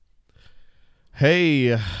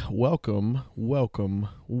Hey, welcome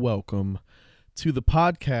to the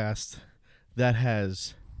podcast that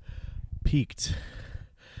has peaked.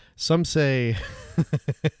 Some say,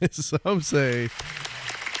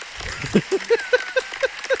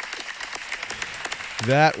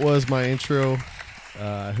 that was my intro.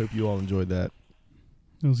 I hope you all enjoyed that.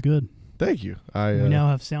 It was good. Thank you. We now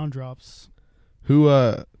have sound drops. Who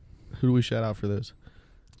do we shout out for those?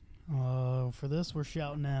 For this, we're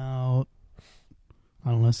shouting out, I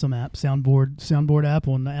don't know, some app, soundboard app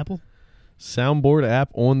on the Apple. Soundboard app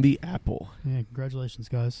on the Apple. Yeah, congratulations,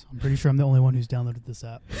 guys. I'm pretty sure I'm the only one who's downloaded this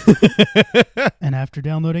app. And after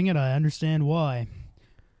downloading it, I understand why.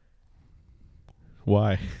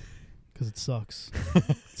 Why? Because it sucks.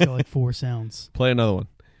 It's got like 4 sounds. Play another one.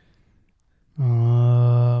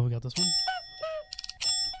 We got this one.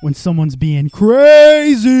 When someone's being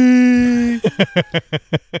crazy.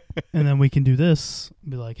 And then we can do this.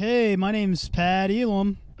 Be like, hey, my name's Pat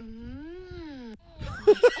Elam.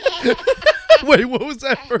 Wait, what was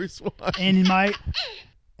that first one? And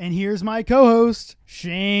here's my co-host,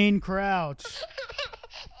 Shane Crouch.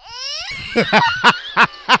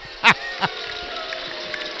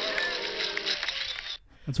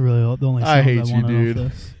 That's really the only sound I hate you, wanted dude.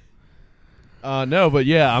 off this. No, but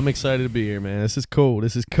yeah, I'm excited to be here, man. This is cool.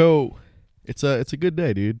 It's a good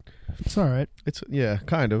day, dude. It's all right. It's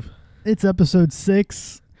kind of. It's episode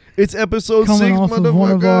 6. It's episode coming 6, off motherfucker. of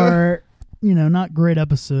one of our, not great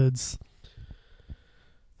episodes.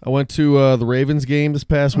 I went to the Ravens game this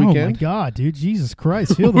past weekend. Oh my god, dude! Jesus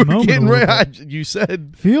Christ! Feel the moment. Getting a little right. bit. You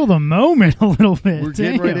said feel the moment a little bit. We're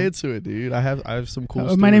getting right into it, dude. I have some cool.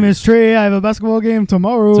 Stories. My name is Trey. I have a basketball game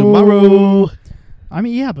tomorrow. I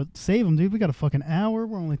mean, yeah, but save them, dude. We got a fucking hour.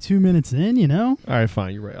 We're only 2 minutes in, All right,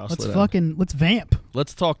 fine. You're right. Let's vamp.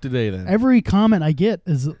 Let's talk today then. Every comment I get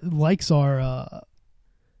likes our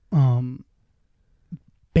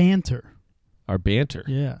banter. Our banter.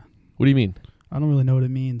 Yeah. What do you mean? I don't really know what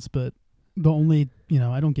it means, but the only,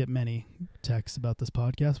 I don't get many texts about this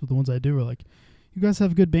podcast, but the ones I do are like, you guys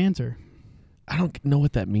have good banter. I don't know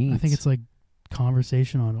what that means. I think it's like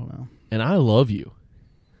conversation. I don't know. And I love you.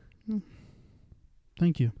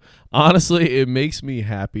 Thank you. Honestly, it makes me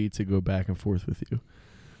happy to go back and forth with you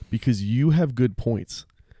because you have good points.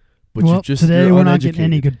 But today we're not getting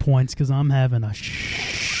any good points because I'm having a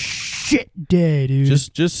shit day, dude.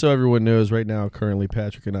 Just so everyone knows, right now, currently,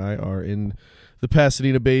 Patrick and I are in the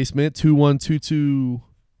Pasadena basement,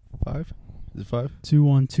 21225. Is it 5?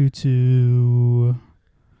 2122.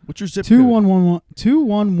 What's your zip code?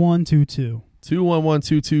 21122.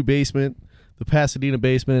 21122 basement. The Pasadena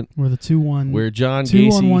basement. We're the 21. Where John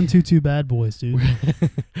Gacy. 21122 bad boys, dude.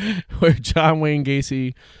 Where John Wayne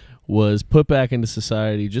Gacy was put back into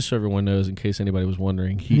society, just so everyone knows, in case anybody was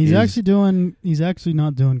wondering. He's actually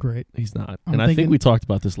not doing great. He's not. I think we talked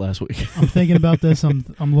about this last week. I'm thinking about this. I'm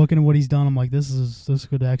looking at what he's done. I'm like, this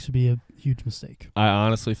could actually be a huge mistake. I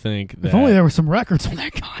honestly think that if only there were some records on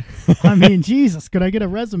that guy. I mean, Jesus, could I get a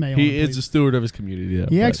resume on him? He is a steward of his community. Yeah,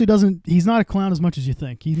 he actually doesn't. He's not a clown as much as you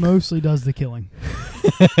think. He mostly does the killing.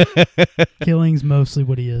 Killing's mostly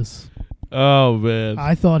what he is. Oh man,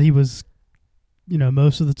 I thought he was.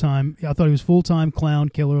 Most of the time, I thought he was full-time clown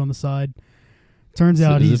killer on the side. Turns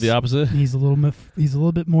out he's the opposite. He's a little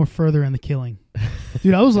bit more further in the killing.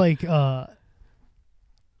 Dude, I was like,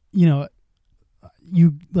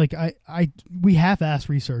 we half-ass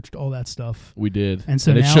researched all that stuff. We did, and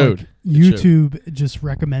so it now showed. YouTube just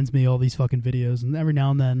recommends me all these fucking videos, and every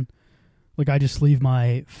now and then. I just leave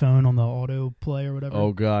my phone on the auto play or whatever.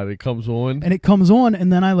 Oh, God, it comes on? And it comes on,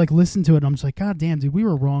 and then I, listen to it, and I'm just like, God damn, dude, we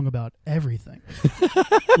were wrong about everything.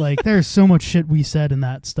 There's so much shit we said in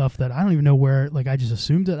that stuff that I don't even know where, I just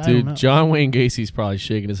assumed it. Dude, I don't know. John Wayne Gacy's probably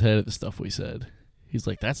shaking his head at the stuff we said. He's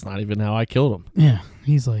like, that's not even how I killed him. Yeah.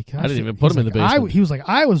 He's like... I didn't even put him in the basement. He was like,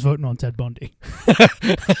 I was voting on Ted Bundy.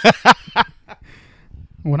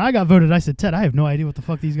 When I got voted, I said, Ted, I have no idea what the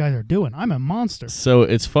fuck these guys are doing. I'm a monster. So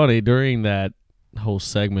it's funny, during that whole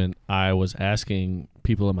segment, I was asking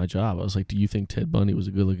people at my job, I was like, do you think Ted Bundy was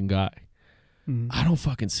a good-looking guy? I don't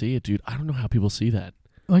fucking see it, dude. I don't know how people see that.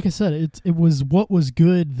 Like I said, it was what was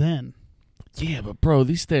good then. Yeah, but bro,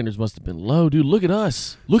 these standards must have been low, dude. Look at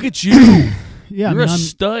us. Look at you. Yeah, You're a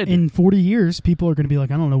stud. In 40 years, people are going to be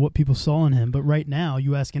like, I don't know what people saw in him. But right now,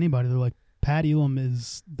 you ask anybody, they're like, Pat Elam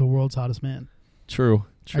is the world's hottest man. True.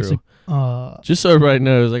 Actually, just so everybody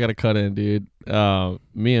knows, I got to cut in, dude.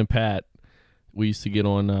 Me and Pat, we used to get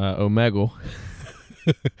on Omegle.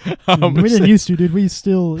 We didn't used to, dude. We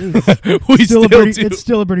still it's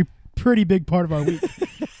still a pretty big part of our week.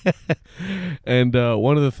 And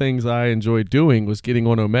one of the things I enjoyed doing was getting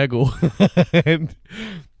on Omegle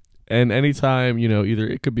And anytime, either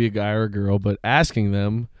it could be a guy or a girl, but asking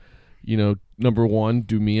them, number one,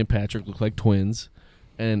 do me and Patrick look like twins?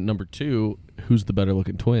 And number two, who's the better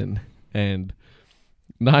looking twin? And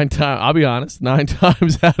I'll be honest, 9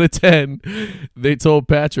 times out of 10, they told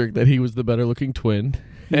Patrick that he was the better looking twin.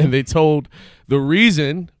 And they told the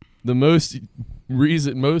most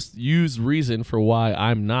used reason for why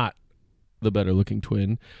I'm not the better looking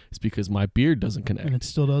twin is because my beard doesn't connect. And it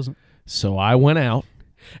still doesn't. So I went out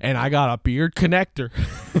and I got a beard connector.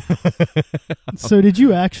 So did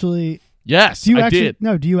you actually... Yes, I did.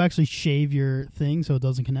 No, do you actually shave your thing so it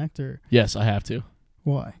doesn't connect? Or yes, I have to.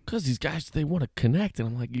 Why? Because these guys, they want to connect, and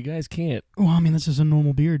I'm like, you guys can't. Well, I mean, that's just a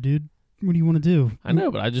normal beard, dude. What do you want to do? I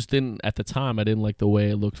know, but I just didn't, at the time, I didn't like the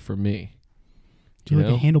way it looked for me. Do you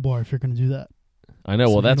like a handlebar if you're going to do that? I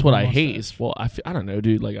know. Well, that's what I hate. Well, I don't know,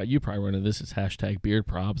 dude. Like, you probably run into this as hashtag beard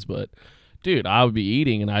probs, but, dude, I would be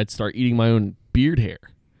eating, and I'd start eating my own beard hair.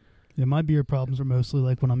 Yeah, my beard problems are mostly,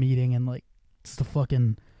 like, when I'm eating, and, like, it's the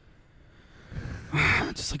fucking...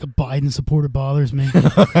 Just like a Biden supporter bothers me.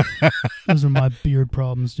 Those are my beard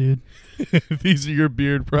problems, dude. These are your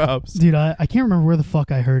beard problems. Dude, I can't remember where the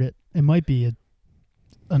fuck I heard it. It might be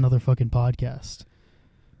another fucking podcast.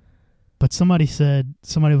 But somebody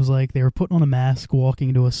was like, they were putting on a mask walking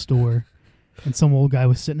into a store, and some old guy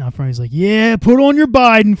was sitting out front. He's like, yeah, put on your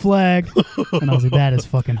Biden flag. And I was like, that is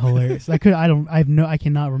fucking hilarious. I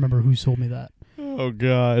cannot remember who told me that. Oh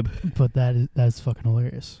God! But that is fucking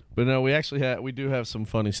hilarious. But no, we do have some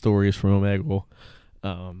funny stories from Omegle,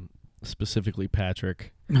 specifically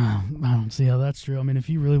Patrick. I don't see how that's true. I mean, if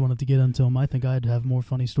you really wanted to get into them, I think I'd have more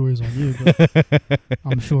funny stories on you. But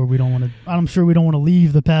I'm sure we don't want to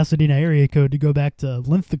leave the Pasadena area code to go back to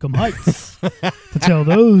Linthicum Heights to tell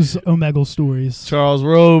those Omegle stories. Charles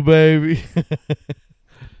Road, baby.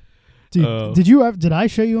 Dude, did I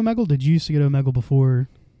show you Omegle? Did you used to get Omegle before,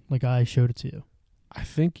 like, I showed it to you? I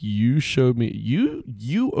think you showed me.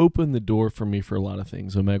 You opened the door for me for a lot of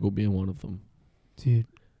things, Omegle being one of them. Dude.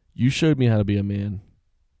 You showed me how to be a man.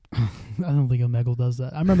 I don't think Omegle does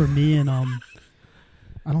that. I remember me and,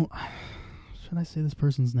 should I say this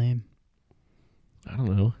person's name? I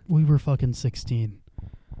don't know. We were fucking 16.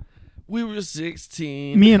 We were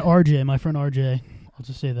 16. Me and RJ, my friend RJ, I'll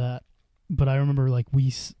just say that. But I remember, like,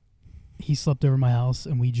 he slept over my house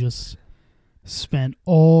and we just... spent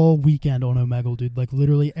all weekend on Omegle, dude. Like,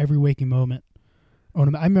 literally every waking moment on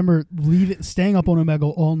Omegle. I remember staying up on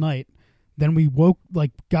Omegle all night. Then we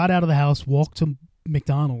got out of the house, walked to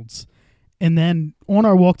McDonald's, and then on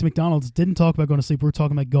our walk to McDonald's, didn't talk about going to sleep. We were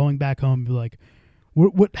talking about going back home and be like,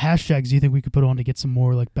 what hashtags do you think we could put on to get some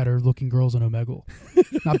more, like, better looking girls on Omegle?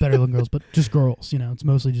 Not better looking girls, but just girls, It's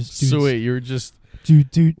mostly just dudes. So wait, you were just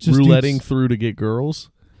just rouletting dudes. Through to get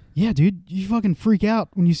girls? Yeah, dude. You fucking freak out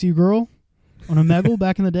when you see a girl on Omegle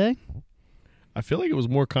back in the day? I feel like it was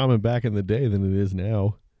more common back in the day than it is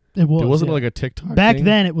now. It was. It wasn't like a TikTok back thing?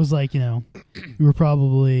 then, it was like, you were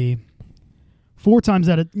probably 4 times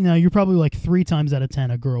out of, you're probably like 3 times out of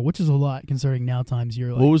 10 a girl, which is a lot considering now times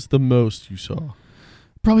you're like. What was the most you saw?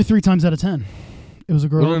 Probably 3 times out of 10. It was a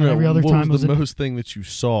girl, and every other time was the most thing that you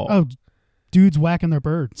saw? Oh, dudes whacking their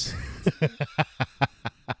birds.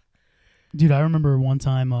 Dude, I remember one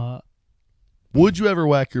time. Would you ever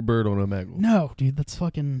whack your bird on Omegle? No, dude, that's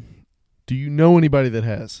fucking... Do you know anybody that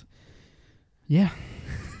has? Yeah.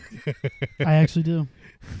 I actually do.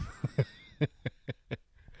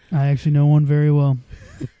 I actually know one very well.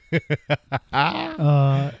 Oh,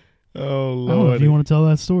 Lord. I don't know if you want to tell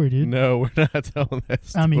that story, dude. No, we're not telling that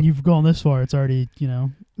story. I mean, you've gone this far. It's already,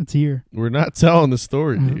 it's here. We're not telling the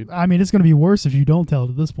story, dude. I mean, it's going to be worse if you don't tell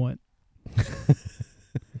it at this point.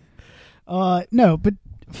 No, but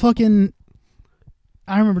fucking...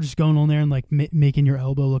 I remember just going on there and, like, making your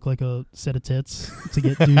elbow look like a set of tits to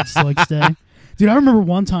get dudes to, like, stay. Dude, I remember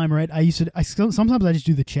one time, right, sometimes I just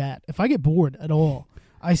do the chat. If I get bored at all,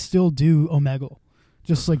 I still do Omegle.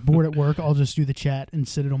 Just, like, bored at work, I'll just do the chat and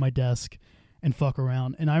sit it on my desk and fuck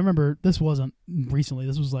around. And I remember, this wasn't recently,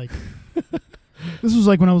 this was like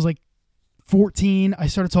when I was, like, 14. I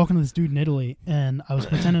started talking to this dude in Italy, and I was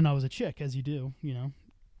pretending I was a chick, as you do,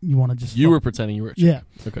 You want to just... You were pretending you were a chick.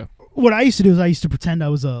 Yeah. Okay. What I used to do is I used to pretend I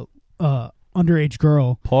was a underage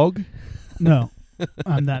girl. Pog? No,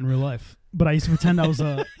 I'm not in real life. But I used to pretend I used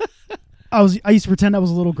to pretend I was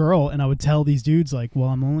a little girl, and I would tell these dudes, like, well,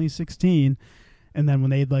 I'm only 16. And then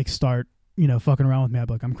when they'd, like, start, fucking around with me, I'd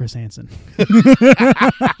be like, I'm Chris Hansen.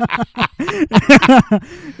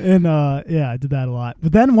 And, yeah, I did that a lot.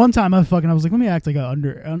 But then one time I was like, let me act like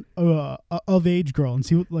a of age girl and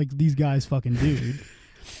see what, like, these guys fucking do, dude.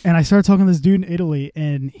 And I started talking to this dude in Italy,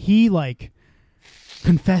 and he, like,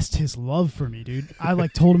 confessed his love for me, dude. I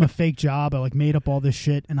like told him a fake job. I like made up all this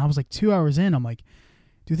shit, and I was like 2 hours in. I'm like,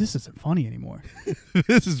 dude, this isn't funny anymore.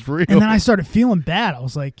 This is real. And then I started feeling bad. I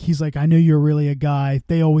was like, he's like, I know you're really a guy.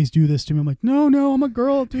 They always do this to me. I'm like, no, I'm a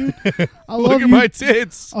girl, dude. I love Look at you. my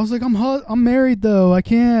tits. I was like, I'm married though. I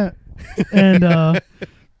can't. And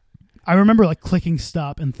I remember like clicking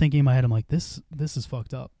stop and thinking in my head, I'm like, this is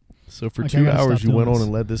fucked up. So for like, 2 hours, you went on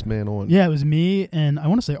and led this man on. Yeah, it was me and I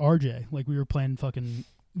want to say RJ. Like we were playing fucking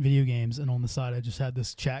video games, and on the side, I just had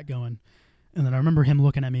this chat going. And then I remember him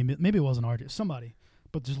looking at me. Maybe it wasn't RJ, somebody.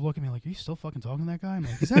 But just look at me like, are you still fucking talking to that guy? I'm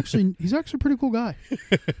like, he's actually a pretty cool guy.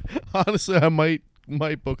 Honestly, I might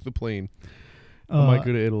book the plane. I might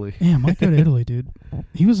go to Italy. Yeah, I might go to Italy, dude.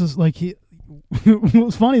 He was just like what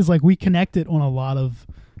was funny is like we connected on a lot of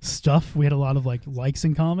stuff. We had a lot of like likes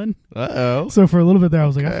in common. Uh-oh. So for a little bit there, I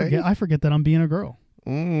was like, I forget that I'm being a girl.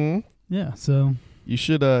 Mm-hmm. Yeah. So you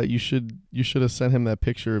should have sent him that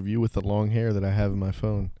picture of you with the long hair that I have in my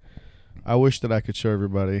phone. I wish that I could show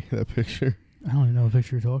everybody that picture. I don't even know what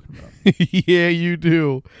picture you're talking about. Yeah, you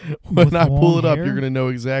do. When I pull it up, you're going to know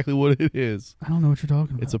exactly what it is. I don't know what you're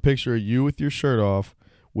talking about. It's a picture of you with your shirt off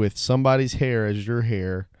with somebody's hair as your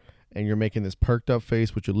hair, and you're making this perked up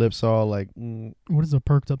face with your lips all like... What is a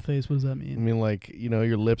perked up face? What does that mean? I mean, like, you know,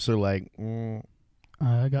 your lips are like...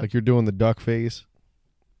 like you're doing the duck face.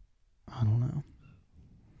 I don't know.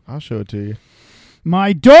 I'll show it to you.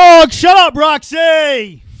 My dog! Shut up,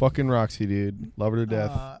 Roxy! Fucking Roxy, dude. Love her to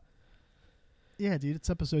death. Yeah, dude, it's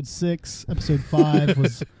episode 6. Episode 5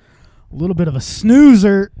 was a little bit of a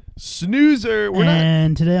snoozer.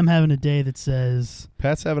 And today I'm having a day that says...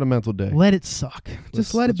 Pat's having a mental day. Let it suck.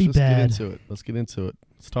 Just let it be bad. Let's get into it.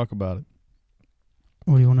 Let's talk about it.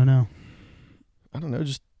 What do you want to know? I don't know.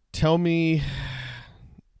 Just tell me,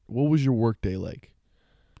 what was your work day like?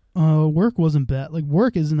 Work wasn't bad. Like,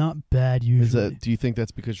 work is not bad usually. Do you think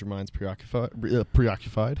that's because your mind's preoccupied?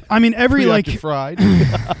 I mean, preoccupied.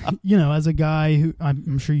 You know, as a guy who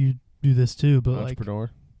I'm sure you do this too, but entrepreneur.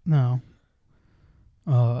 No.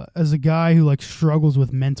 As a guy who like struggles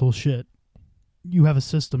with mental shit, you have a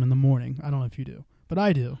system in the morning. I don't know if you do, but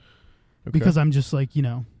I do. Okay. Because I'm just like, you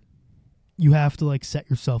know, you have to like set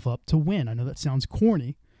yourself up to win. I know that sounds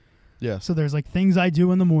corny. Yeah. So there's like things I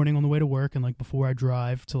do in the morning on the way to work and like before I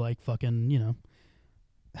drive to like fucking, you know,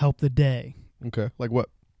 help the day. Okay. Like what?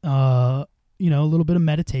 You know, a little bit of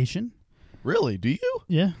meditation. Really? Do you?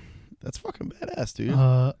 Yeah. That's fucking badass,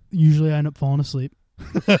 dude. Usually I end up falling asleep.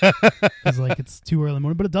 Because like it's too early in the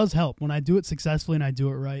morning, but it does help when I do it successfully and I do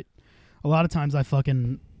it right. A lot of times I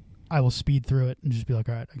will speed through it and just be like,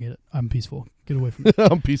 all right, I get it. I'm peaceful. Get away from me.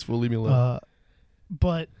 I'm peaceful. Leave me alone.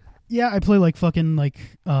 But yeah, I play like fucking like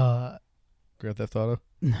Grand Theft Auto.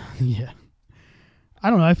 Yeah. I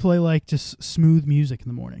don't know. I play like just smooth music in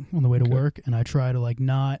the morning on the way to work, and I try to like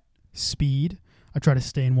not speed. I try to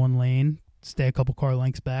stay in one lane, stay a couple car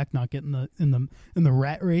lengths back, not get in the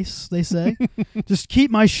rat race, they say. Just keep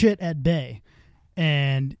my shit at bay.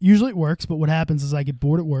 And usually it works, but what happens is I get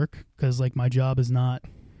bored at work because like my job is not,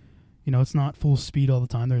 you know, it's not full speed all the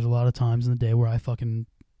time. There's a lot of times in the day where I fucking,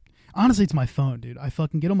 honestly, it's my phone, dude. I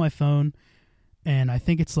fucking get on my phone and I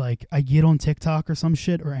think it's like I get on TikTok or some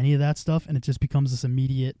shit or any of that stuff and it just becomes this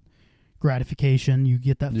immediate gratification. You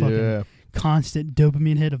get that fucking constant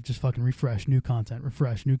dopamine hit of just fucking refresh, new content.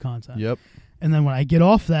 Yep. And then when I get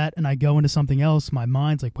off that and I go into something else, my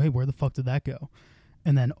mind's like, wait, where the fuck did that go?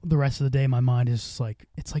 And then the rest of the day, my mind is just like,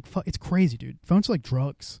 it's crazy, dude. Phones are like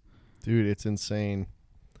drugs. Dude, it's insane.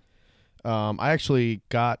 I actually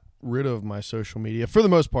got rid of my social media for the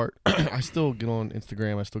most part. I still get on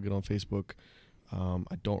Instagram. I still get on Facebook.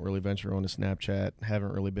 I don't really venture on to Snapchat.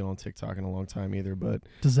 Haven't really been on TikTok in a long time either. But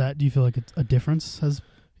do you feel like a difference has?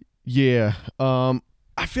 Yeah.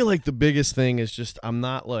 I feel like the biggest thing is just I'm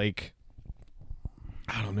not like,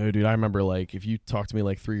 I don't know, dude. I remember like if you talked to me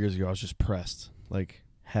like 3 years ago, I was just pressed. Like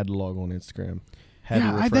had to log on Instagram.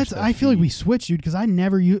 I feel like we switched, dude, because I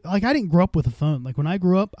never I didn't grow up with a phone. Like when I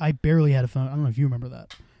grew up, I barely had a phone. I don't know if you remember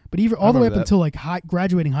that, but even all the way up until like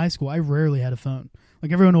graduating high school, I rarely had a phone.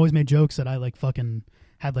 Like everyone always made jokes that I like fucking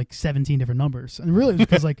had like 17 different numbers, and really it was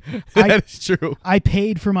because like that is true. I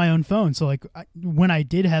paid for my own phone, so like when I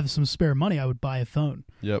did have some spare money, I would buy a phone.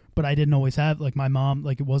 Yep. But I didn't always have like my mom.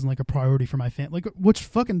 Like it wasn't like a priority for my family. Like which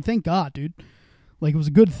fucking thank God, dude. Like it was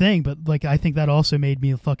a good thing, but like I think that also made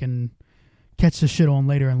me fucking catch the shit on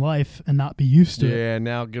later in life and not be used to it. Yeah,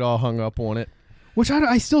 now get all hung up on it. Which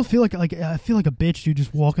I still feel like I feel like a bitch, dude,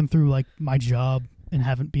 just walking through like my job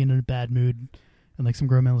and being in a bad mood, and like some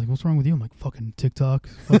grown man was like, "What's wrong with you?" I'm like, "Fucking TikTok.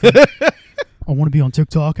 I want to be on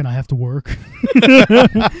TikTok and I have to work."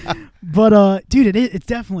 But dude, it's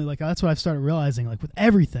definitely like that's what I've started realizing. Like with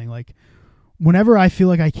everything, like whenever I feel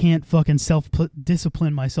like I can't fucking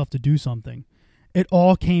self-discipline myself to do something, it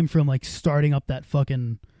all came from like starting up that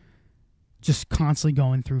fucking, just constantly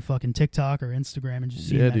going through fucking TikTok or Instagram and just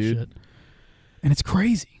seeing that shit. And it's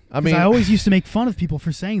crazy. I mean, I always used to make fun of people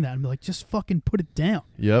for saying that and be like, just fucking put it down.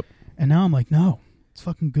 Yep. And now I'm like, no, it's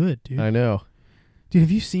fucking good, dude. I know. Dude,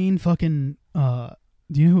 have you seen fucking, do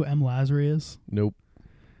you know who M. Lazary is? Nope.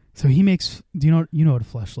 So he makes, do you know what a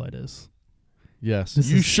fleshlight is? Yes.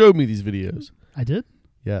 You showed me these videos. I did?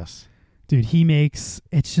 Yes. Dude, he makes,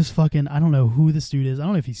 it's just fucking, I don't know who this dude is. I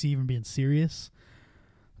don't know if he's even being serious.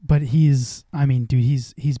 But he's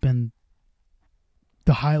been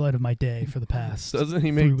the highlight of my day for the past. Didn't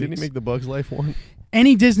he make the Bug's Life one?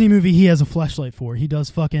 Any Disney movie he has a fleshlight for. He does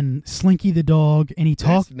fucking Slinky the dog, and he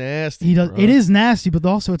talks. That's nasty. He does. Bro. It is nasty, but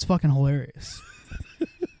also it's fucking hilarious.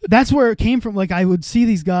 That's where it came from. Like I would see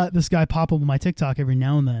this guy pop up on my TikTok every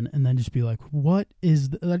now and then just be like, "What is?"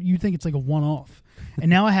 You think it's like a one-off, and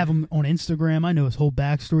now I have him on Instagram. I know his whole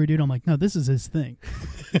backstory, dude. I'm like, no, this is his thing.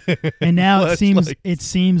 And now it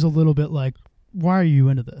seems a little bit like, why are you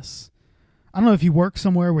into this? I don't know if he works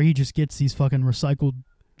somewhere where he just gets these fucking recycled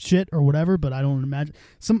shit or whatever, but I don't imagine.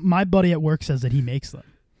 My buddy at work says that he makes them.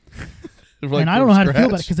 Like, and I don't know how to feel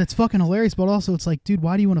about it because it's fucking hilarious, but also it's like, dude,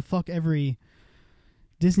 why do you want to fuck every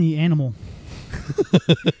Disney animal?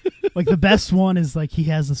 Like the best one is like he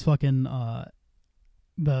has this fucking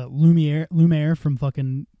the Lumiere from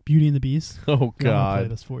fucking Beauty and the Beast. Oh God! I'll play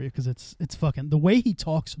this for you because it's fucking the way he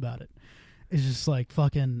talks about it is just like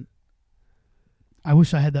fucking. I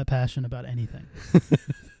wish I had that passion about anything.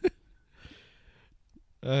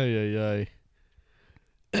 Ay.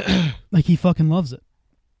 Like he fucking loves it,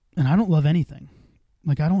 and I don't love anything.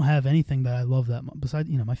 Like I don't have anything that I love that much besides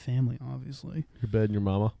my family, obviously. Your bed and your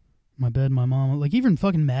mama. My bed, my mama. Like even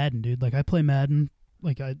fucking Madden, dude. Like I play Madden.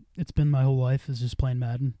 Like it's been my whole life is just playing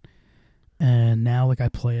Madden, and now like I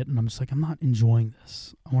play it, and I'm just like I'm not enjoying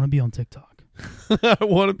this. I want to be on TikTok. I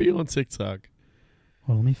want to be on TikTok.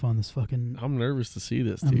 Well, let me find this fucking. I'm nervous to see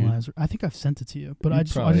this, dude. I think I've sent it to you, but I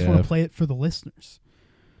just want to play it for the listeners.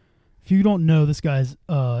 If you don't know, this guy's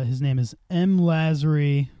his name is M.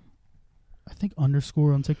 Lazary, I think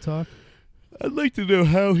 _ on TikTok. I'd like to know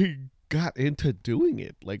how he got into doing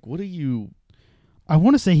it. Like, what are you? I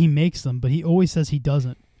want to say he makes them, but he always says he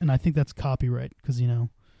doesn't, and I think that's copyright because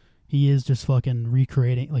he is just fucking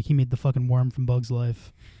recreating. Like he made the fucking worm from Bug's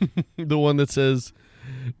Life. The one that says,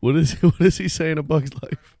 what is he saying in Bug's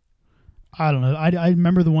Life? I don't know. I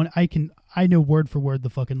remember the one I know word for word the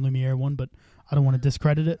fucking Lumiere one, but I don't want to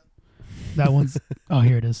discredit it. That one's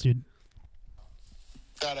here it is, dude.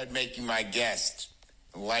 Thought I'd make you my guest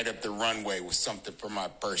and light up the runway with something from my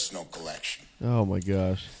personal collection. Oh my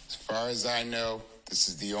gosh. As far as I know, this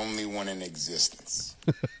is the only one in existence.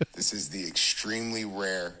 This is the extremely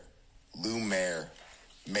rare Lumiere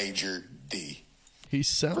Major D. He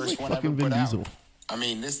sounds like fucking Vin Diesel. I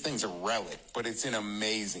mean, this thing's a relic, but it's in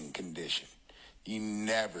amazing condition. You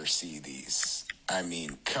never see these. I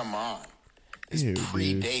mean, come on. This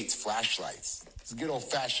predates flashlights. It's a good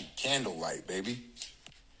old-fashioned candlelight, baby.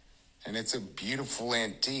 And it's a beautiful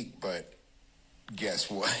antique, but guess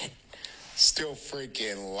what? Still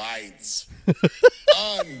freaking lights.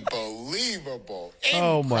 Unbelievable.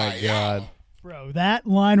 Oh, my God. Bro, that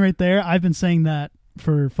line right there, I've been saying that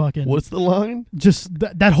for fucking... What's the line? Just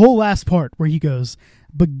that whole last part where he goes,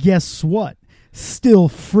 but guess what? Still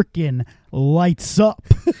freaking lights up.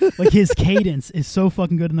 Like his cadence is so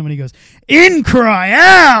fucking good. And then when he goes, in cry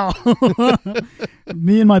out!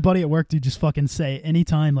 Me and my buddy at work, dude, just fucking say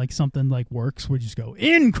anytime like something like works, we just go,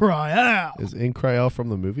 in cry out! Is in cry out from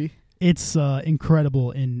the movie? It's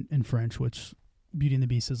incredible in French, which Beauty and the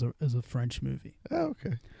Beast is a French movie. Oh,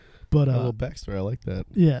 okay. But a little backstory, I like that.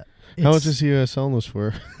 Yeah. How much is he selling those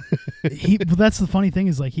for? But that's the funny thing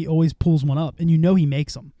is like he always pulls one up, and he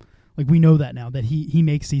makes them. Like we know that now that he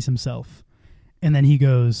makes these himself, and then he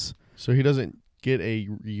goes. So he doesn't get he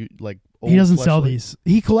doesn't sell these.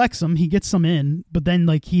 He collects them. He gets some in, but then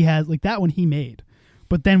like he has like that one he made,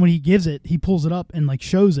 but then when he gives it, he pulls it up and like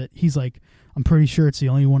shows it. He's like, I'm pretty sure it's the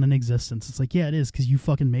only one in existence. It's like, yeah, it is because you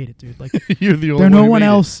fucking made it, dude. Like you're the only. No one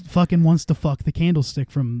else fucking wants to fuck the candlestick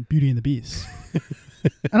from Beauty and the Beast.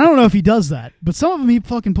 And I don't know if he does that, but some of them he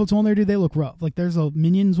fucking puts on there, dude. They look rough. Like there's a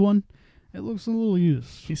Minions one. It looks a little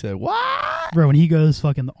used. He said, what? Bro, when he goes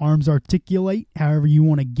fucking the arms articulate, however you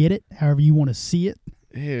want to get it, however you want to see it.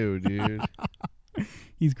 Ew, dude.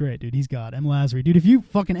 He's great, dude. He's got M. Lazary. Dude, if you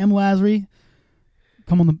fucking M. Lazary,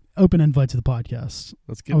 come on the open invite to the podcast.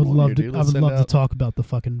 Let's get I would love to talk about the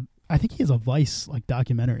fucking I think he has a Vice like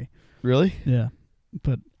documentary. Really? Yeah.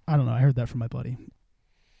 But I don't know. I heard that from my buddy.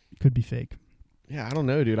 Could be fake. Yeah, I don't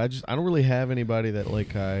know, dude. I don't really have anybody that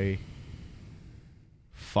like I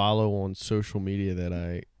follow on social media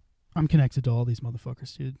that I'm connected to all these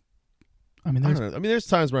motherfuckers, dude. I mean, there's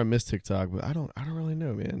times where I miss TikTok, but I don't really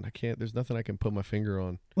know, man. I can't. There's nothing I can put my finger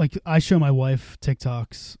on. Like, I show my wife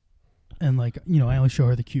TikToks, and like, you know, I only show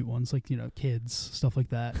her the cute ones, like, you know, kids, stuff like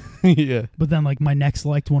that. Yeah. But then like my next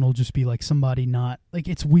liked one will just be like somebody not like,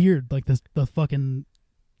 it's weird. Like the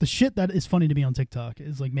shit that is funny to me on TikTok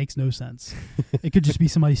is like makes no sense. It could just be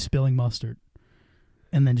somebody spilling mustard,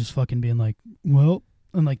 and then just fucking being like, well,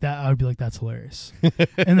 and like that, I would be like, that's hilarious.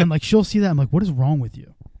 And then like she'll see that, I'm like, what is wrong with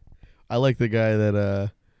you? I like the guy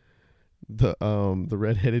that the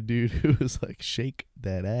redheaded dude who was like, shake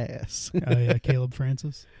that ass. Oh yeah, Caleb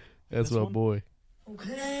Francis. That's my boy.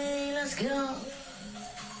 Okay, let's go.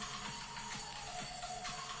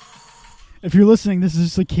 If you're listening, this is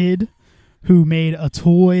just a kid who made a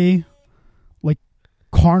toy like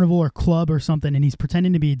carnival or club or something, and he's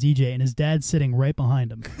pretending to be a DJ, and his dad's sitting right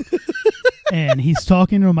behind him. And he's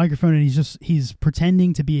talking to a microphone, and he's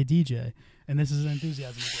pretending to be a DJ, and this is an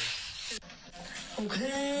enthusiasm.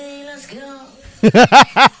 Okay, let's go.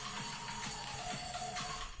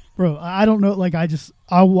 Bro, I don't know. Like,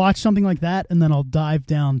 I'll watch something like that, and then I'll dive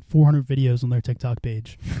down 400 videos on their TikTok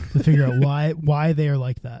page to figure out why they are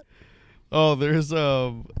like that. Oh, there's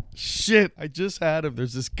shit. I just had him.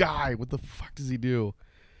 There's this guy. What the fuck does he do?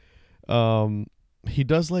 He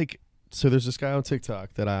does like, so there's this guy on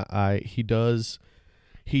TikTok that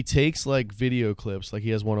he takes like video clips, like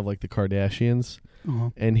he has one of like the Kardashians,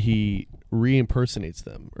 and he re-impersonates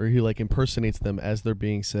them, or he like impersonates them as they're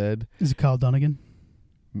being said. Is it Kyle Dunnigan?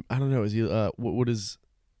 I don't know. Is he what is?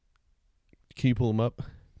 Can you pull him up?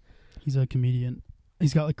 He's a comedian.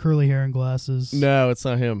 He's got like curly hair and glasses. No, it's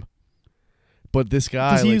not him. But this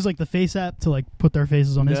guy, does he use like the face app to like put their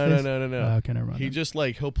faces on his face? No. Oh, okay, never mind. He just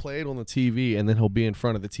like, he'll play it on the TV, and then he'll be in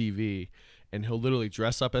front of the TV, and he'll literally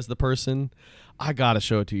dress up as the person. I gotta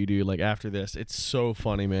show it to you, dude. Like after this, it's so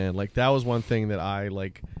funny, man. Like that was one thing that I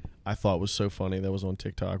thought was so funny that was on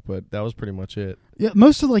TikTok, but that was pretty much it. Yeah,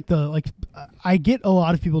 most of I get a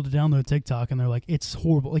lot of people to download TikTok, and they're like, it's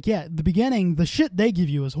horrible. Like, yeah, the beginning, the shit they give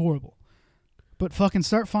you is horrible, but fucking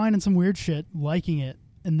start finding some weird shit, liking it,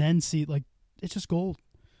 and then see like. It's just gold.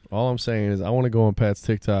 All I'm saying is I want to go on Pat's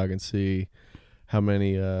TikTok and see how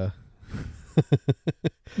many what?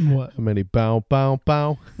 How many bow. No,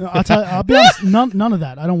 I'll be honest, none of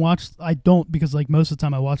that. I don't because like most of the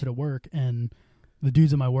time I watch it at work, and the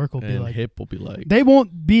dudes at my work will be like, Hip will be like, they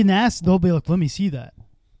won't be nasty. They'll be like, let me see that.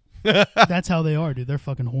 That's how they are, dude. They're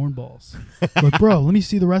fucking hornballs. Like, bro, let me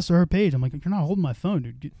see the rest of her page. I'm like, you're not holding my phone,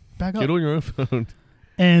 dude. Back up. Get on your own phone.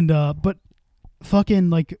 And but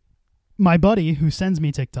fucking like. My buddy who sends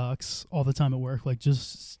me TikToks all the time at work, like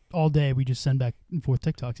just all day, we just send back and forth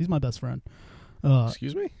TikToks. He's my best friend.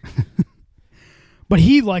 Excuse me? But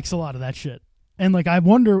he likes a lot of that shit. And like, I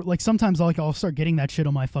wonder, like sometimes I'll start getting that shit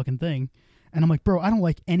on my fucking thing. And I'm like, bro, I don't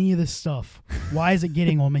like any of this stuff. Why is it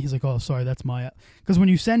getting on me? He's like, oh, sorry, that's my... Because when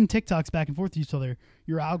you send TikToks back and forth to each other,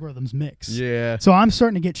 your algorithms mix. Yeah. So I'm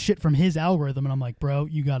starting to get shit from his algorithm, and I'm like, bro,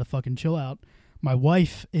 you got to fucking chill out. My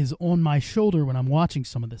wife is on my shoulder when I'm watching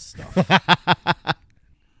some of this stuff.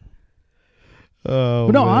 Oh,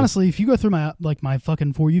 but no, man. honestly, if you go through my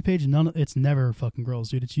fucking For You page, it's never fucking girls,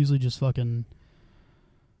 dude. It's usually just fucking,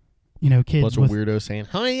 kids bunch of weirdos saying,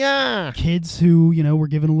 "Hiya!" Kids who were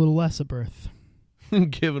given a little less at birth.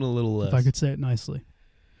 Given a little less. If I could say it nicely.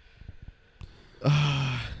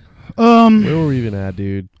 Where were we even at,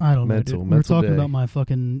 dude? I don't know, dude. We're talking day. about my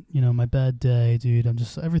fucking, my bad day, dude.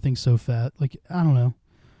 Everything's so fat. Like, I don't know.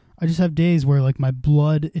 I just have days where, like, my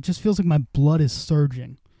blood, it just feels like my blood is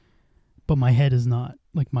surging, but my head is not.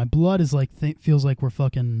 Like, my blood is like, feels like we're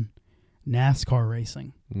fucking NASCAR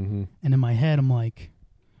racing. Mm-hmm. And in my head, I'm like,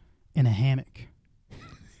 in a hammock.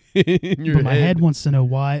 But my head wants to know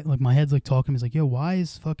why. Like, my head's like talking to me. He's like, yo, why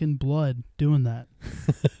is fucking blood doing that?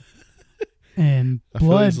 And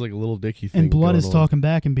blood is like a Little Dicky thing. And blood is talking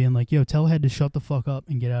back and being like, yo, tell head to shut the fuck up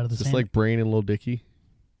and get out of the Is this like Brain and Little Dicky?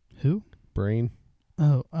 Who? Brain.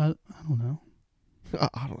 Oh, I don't know.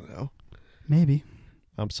 I don't know. Maybe.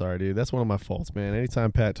 I'm sorry, dude. That's one of my faults, man.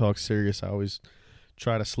 Anytime Pat talks serious, I always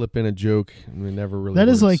try to slip in a joke, and it never really That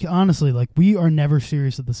works. is like, honestly, like, we are never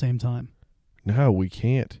serious at the same time. No, we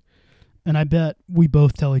can't. And I bet we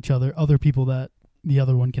both tell each other people, that the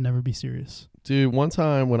other one can never be serious. Dude, one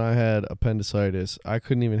time when I had appendicitis, I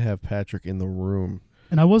couldn't even have Patrick in the room.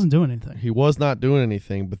 And I wasn't doing anything. He was not doing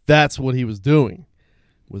anything, but that's what he was doing,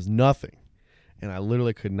 was nothing. And I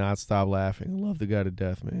literally could not stop laughing. I love the guy to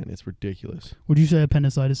death, man. It's ridiculous. Would you say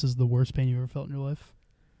appendicitis is the worst pain you ever felt in your life?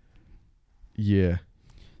 Yeah.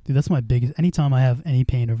 Dude, that's my biggest... Anytime I have any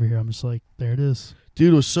pain over here, I'm just like, there it is.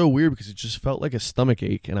 Dude, it was so weird because it just felt like a stomach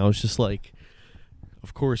ache. And I was just like,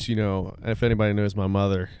 of course, you know, if anybody knows my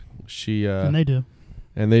mother, she... and they do.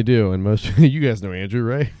 And they do. And most... You guys know Andrew,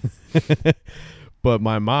 right? But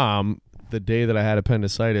my mom, the day that I had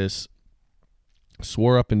appendicitis,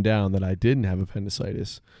 swore up and down that I didn't have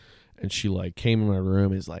appendicitis. And she like came in my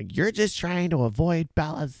room and is like, you're just trying to avoid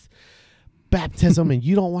Bella's baptism and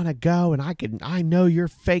you don't want to go, and I know you're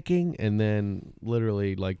faking. And then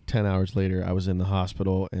literally like 10 hours later I was in the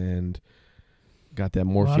hospital and got that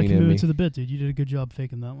morphine in me. To the bit, dude. You did a good job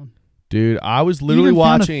faking that one. Dude, I was literally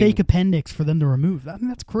watching. You found a fake appendix for them to remove. I mean,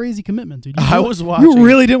 that's crazy commitment, dude. I was watching. You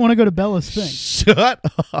really didn't want to go to Bella's thing. Shut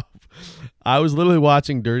up. I was literally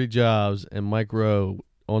watching Dirty Jobs, and Mike Rowe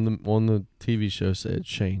on the TV show said,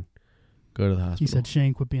 Shane, go to the hospital. He said,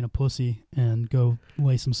 Shane, quit being a pussy and go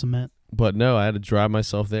lay some cement. But no, I had to drive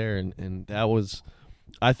myself there, and that was,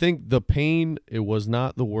 I think the pain, it was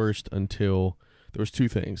not the worst until there was two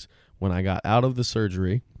things. When I got out of the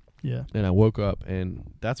surgery, yeah, and I woke up,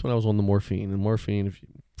 and that's when I was on the morphine. And morphine,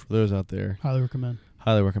 for those out there, highly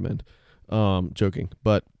recommend. Joking,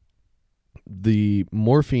 but the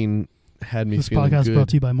morphine had me feeling good. This podcast is brought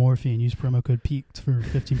to you by Morphine. Use promo code PEAKED for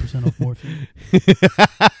 15% off morphine.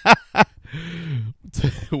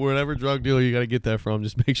 Whatever drug dealer you got to get that from,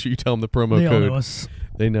 just make sure you tell them the promo code. They all know us.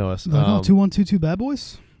 They know us. Like, 2122 bad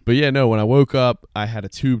boys? But yeah, no, when I woke up, I had a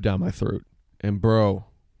tube down my throat. And bro,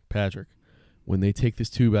 Patrick, when they take this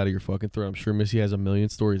tube out of your fucking throat, I'm sure Missy has a million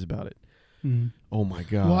stories about it. Mm. Oh my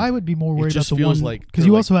God. Well, I would be more worried about the one because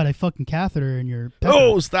you also had a fucking catheter in your pepper.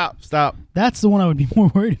 Oh, stop. That's the one I would be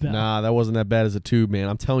more worried about. Nah, that wasn't that bad as a tube, man.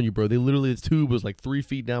 I'm telling you, bro. They literally, this tube was like 3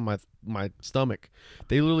 feet down my stomach.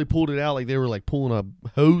 They literally pulled it out like they were like pulling a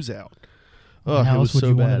hose out. Oh, how it was else would so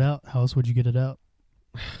you bad. want it out? How else would you get it out?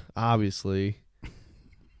 Obviously.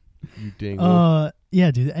 You dingle. Yeah,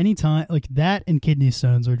 dude. Anytime like that and kidney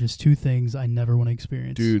stones are just two things I never want to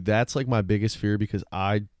experience. Dude, that's like my biggest fear because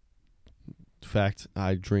I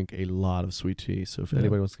drink a lot of sweet tea. So if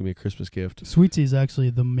anybody wants to give me a Christmas gift, sweet tea is actually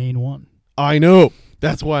the main one. I know.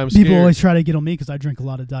 That's why I'm scared. People always try to get on me because I drink a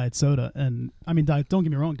lot of diet soda, and I mean, don't get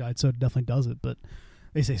me wrong, diet soda definitely does it, but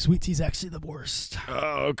they say sweet tea is actually the worst.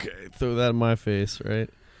 Oh, okay, throw that in my face, right?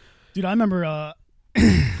 Dude, I remember.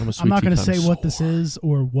 I'm not going to say what this is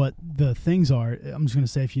or what the things are. I'm just going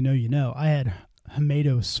to say if you know, you know. I had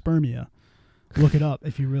hematospermia. Look it up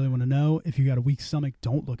if you really want to know. If you got a weak stomach,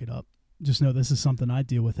 don't look it up. Just know this is something I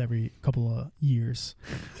deal with every couple of years.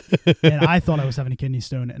 And I thought I was having a kidney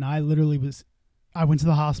stone, and I went to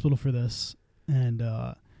the hospital for this, and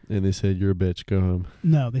they said, you're a bitch, go home.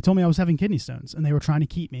 No, they told me I was having kidney stones, and they were trying to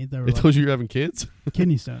keep me. They told you you're having kids?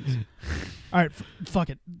 Kidney stones. All right, fuck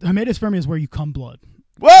it. Hematospermia is where you cum blood.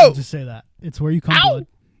 Whoa! I'll just say that. It's where you cum blood.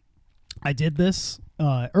 I did this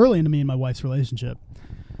early into me and my wife's relationship,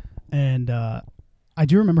 and I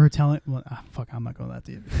do remember her telling... Well, fuck, I'm not going that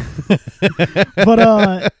deep.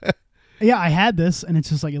 But, yeah, I had this, and it's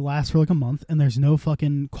just like it lasts for like a month, and there's no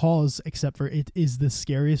fucking cause except for it is the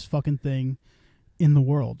scariest fucking thing in the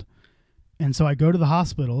world. And so I go to the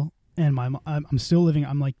hospital, and I'm still living...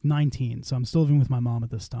 I'm like 19, so I'm still living with my mom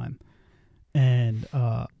at this time. And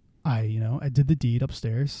I did the deed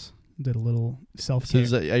upstairs, did a little self-care. So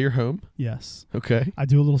is that at your home? Yes. Okay. I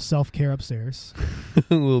do a little self-care upstairs.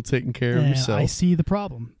 A little taking care of yourself. I see the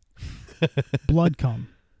problem. Blood cum.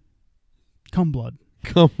 Cum blood.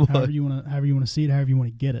 Cum blood. However you want to see it, however you want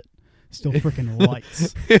to get it. Still freaking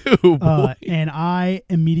lights. Ew, boy. And I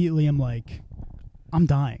immediately am like, I'm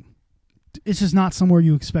dying. It's just not somewhere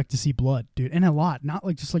you expect to see blood, dude. And a lot, not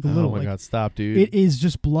like just like a little. Oh my God, stop, dude. It is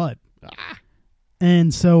just blood.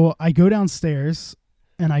 And so I go downstairs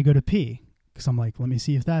and I go to pee because I'm like, let me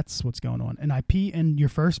see if that's what's going on. And I pee, and your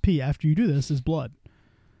first pee after you do this is blood.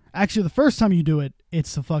 Actually, the first time you do it,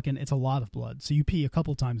 it's a lot of blood. So you pee a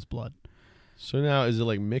couple times blood. So now is it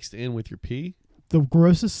like mixed in with your pee? The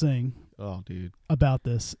grossest thing dude, about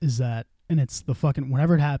this is that, and it's the fucking,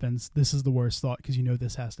 whenever it happens, this is the worst thought because you know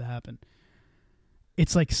this has to happen.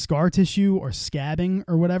 It's like scar tissue or scabbing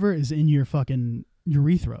or whatever is in your fucking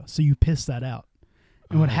urethra. So you piss that out.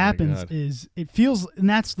 And what happens is it feels, and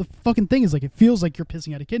that's the fucking thing, is like it feels like you're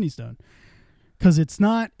pissing out a kidney stone. Because it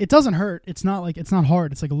doesn't hurt. It's not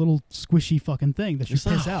hard. It's like a little squishy fucking thing that you piss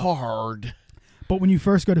out. It's hard. But when you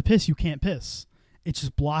first go to piss, you can't piss. It's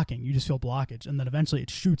just blocking. You just feel blockage. And then eventually it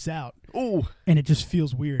shoots out. Ooh. And it just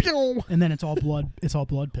feels weird. Pew. And then it's all blood. It's all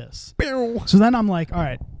blood piss. Pew. So then I'm like, all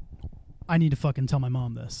right, I need to fucking tell my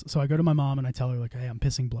mom this. So I go to my mom and I tell her, like, hey, I'm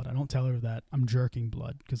pissing blood. I don't tell her that I'm jerking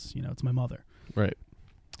blood because, it's my mother. Right.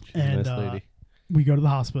 And nice lady. We go to the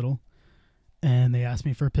hospital, and they asked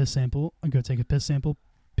me for a piss sample. I go take a piss sample,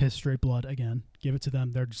 piss straight blood again, give it to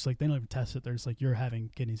them. They're just like, they don't even test it. They're just like, you're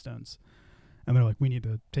having kidney stones. And they're like, we need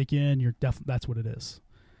to take you in. That's what it is.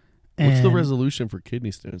 What's the resolution for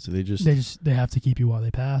kidney stones? Do they have to keep you while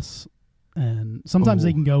they pass. And sometimes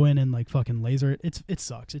they can go in and like fucking laser it. It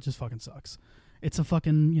sucks. It just fucking sucks. It's a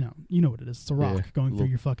fucking, you know what it is. It's a rock going through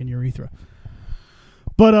your fucking urethra.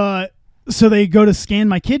 But so they go to scan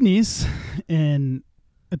my kidneys, and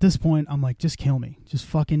at this point I'm like, just kill me. Just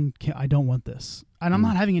fucking I don't want this. And I'm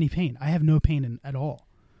not having any pain. I have no pain at all.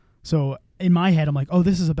 So in my head I'm like, oh,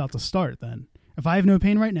 this is about to start then. If I have no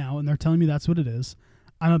pain right now and they're telling me that's what it is,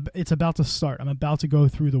 it's about to start. I'm about to go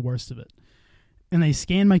through the worst of it. And they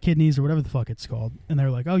scan my kidneys or whatever the fuck it's called, and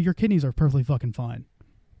they're like, oh, your kidneys are perfectly fucking fine.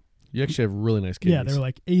 You actually have really nice kidneys. Yeah, they're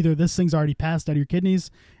like, either this thing's already passed out of your kidneys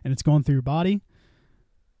and it's going through your body,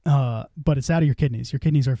 but it's out of your kidneys. Your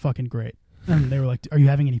kidneys are fucking great. And they were like, are you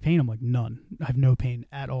having any pain? I'm like, none. I have no pain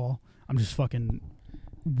at all. I'm just fucking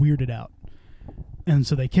weirded out. And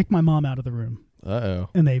so they kick my mom out of the room. Uh-oh.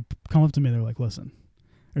 And they come up to me. They're like, listen,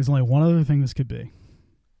 there's only one other thing this could be.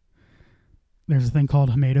 There's a thing called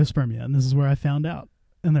hematospermia, and this is where I found out.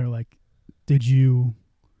 And they're like, did you...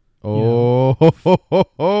 Oh, is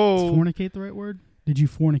fornicate the right word? Did you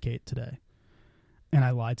fornicate today? And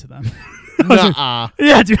I lied to them. Nuh-uh.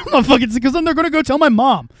 Yeah, dude, I'm not fucking, because then they're gonna go tell my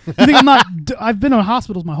mom. You think I'm not? I've been in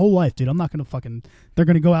hospitals my whole life, dude. I'm not gonna fucking. They're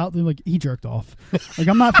gonna go out. They're like, he jerked off. Like,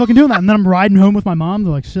 I'm not fucking doing that. And then I'm riding home with my mom.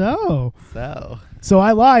 They're like, so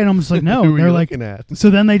I lie, and I'm just like, no. Who are they're you like, looking at?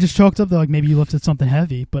 So then they just choked up. They're like, maybe you lifted something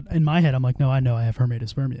heavy. But in my head, I'm like, no, I know I have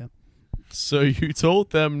hematospermia. So you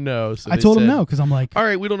told them no. So I told them no because I'm like, all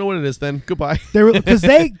right, we don't know what it is then. Goodbye. Because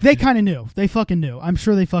they kind of knew. They fucking knew. I'm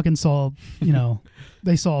sure they fucking saw,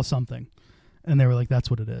 they saw something. And they were like, that's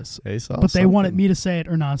what it is. But they wanted me to say it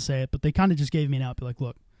or not say it. But they kind of just gave me an out. Be like,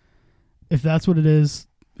 look, if that's what it is,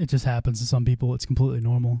 it just happens to some people. It's completely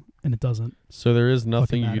normal. And it doesn't. So there is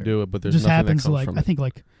nothing you do it, but there's just nothing happens that comes to from I think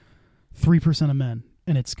 3% of men.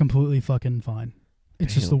 And it's completely fucking fine.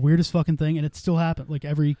 It's just the weirdest fucking thing, and it still happens like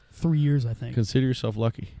every 3 years, I think. Consider yourself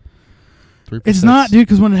lucky. 3%. It's not, dude,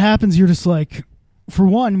 because when it happens, you're just like, for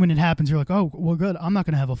one, when it happens, you're like, oh, well, good. I'm not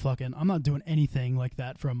going to have I'm not doing anything like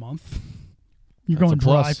that for a month. You're going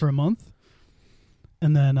dry for a month.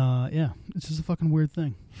 And then, it's just a fucking weird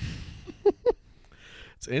thing.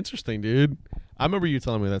 It's interesting, dude. I remember you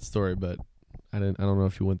telling me that story, but I don't know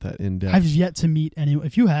if you went that in depth. I've yet to meet anyone.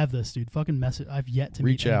 If you have this, dude, fucking message. I've yet to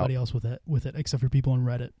reach meet anybody out. else with it, except for people on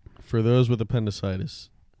Reddit. For those with appendicitis,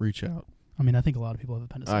 reach out. I mean, I think a lot of people have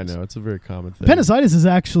appendicitis. I know, it's a very common thing. Appendicitis is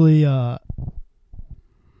actually,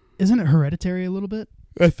 isn't it hereditary a little bit?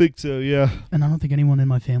 I think so, yeah. And I don't think anyone in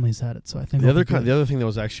my family's had it, so I think the other thing that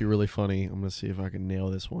was actually really funny, I'm gonna see if I can nail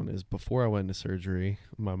this one, is before I went into surgery,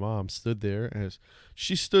 my mom stood there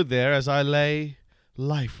as I lay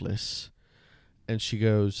lifeless. And she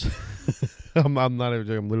goes, I'm not even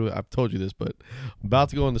joking. I'm literally, I've told you this, but I'm about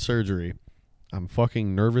to go into surgery. I'm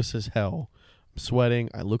fucking nervous as hell. I'm sweating.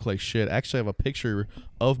 I look like shit. Actually, I have a picture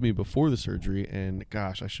of me before the surgery, and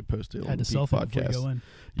gosh, I should post it on the podcast. Before you go in.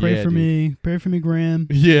 Pray for me, Graham.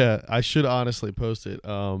 Yeah, I should honestly post it.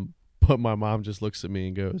 But my mom just looks at me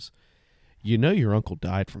and goes, "You know your uncle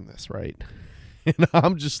died from this, right?" And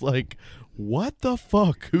I'm just like, "What the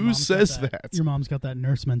fuck? Who says that?" Your mom's got that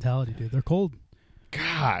nurse mentality, dude. They're cold.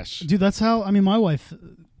 Gosh. Dude, that's how, my wife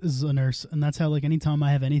is a nurse, and that's how, anytime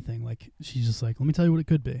I have anything, she's just like, let me tell you what it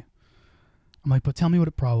could be. I'm like, but tell me what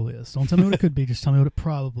it probably is. Don't tell me what it could be. Just tell me what it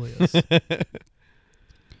probably is.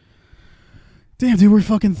 Damn, dude, we're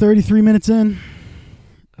fucking 33 minutes in.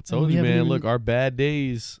 I told you, man. Look, our bad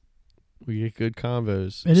days, we get good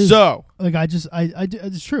convos. It is. So.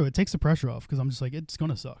 It's true. It takes the pressure off, because I'm just like, it's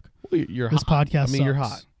going to suck. Well, you're this hot. Podcast sucks. You're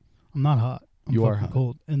hot. I'm not hot. You are hot.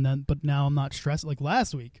 Cold. But now I'm not stressed. Like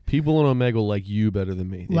last week. People on Omegle like you better than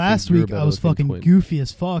me. Last week I was fucking goofy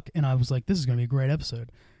as fuck, and I was like, this is going to be a great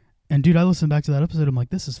episode. And dude, I listened back to that episode. I'm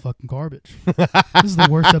like, this is fucking garbage. This is the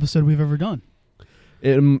worst episode we've ever done.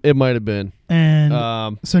 It might have been.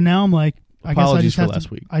 And so now I'm like, I guess I just have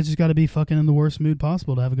last week. I just got to be fucking in the worst mood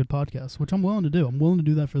possible to have a good podcast, which I'm willing to do. I'm willing to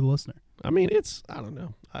do that for the listener. I mean, I don't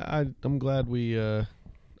know. I'm glad we...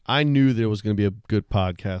 I knew there was going to be a good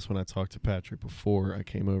podcast when I talked to Patrick before I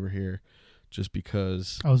came over here, just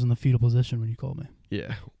because... I was in the fetal position when you called me.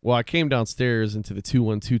 Yeah. Well, I came downstairs into the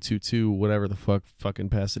 21222, whatever the fucking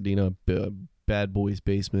Pasadena bad boys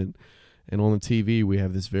basement, and on the TV we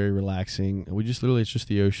have this very relaxing... We just literally, it's just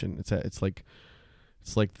the ocean. It's like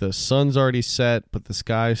It's like the sun's already set, but the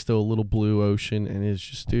sky is still a little blue ocean, and it's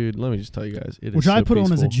just, dude, let me just tell you guys, it which is so I put peaceful.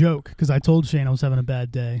 on as a joke because I told Shane I was having a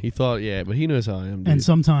bad day. He thought, yeah, but he knows how I am, dude. And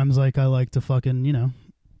sometimes, like, I like to fucking, you know,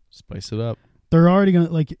 spice it up. They're already gonna,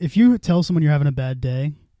 like, if you tell someone you're having a bad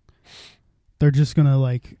day, they're just gonna,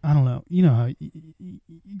 like, I don't know. You know how you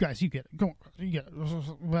guys, you get it. Go on, you get it.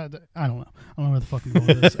 I don't know. I don't know where the fuck I'm going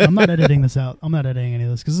with this. I'm not editing this out. I'm not editing any of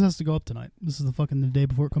this because this has to go up tonight. This is the day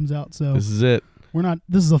before it comes out. So this is it.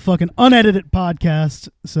 This is a fucking unedited podcast.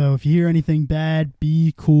 So if you hear anything bad,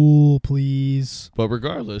 be cool, please. But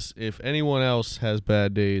regardless, if anyone else has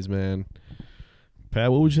bad days, man,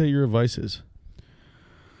 Pat, what would you say your advice is?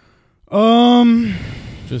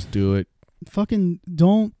 Just do it. Fucking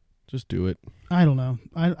don't. Just do it. I don't know.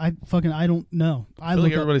 I don't know. I feel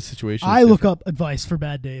like everybody's situation is I different. look up advice for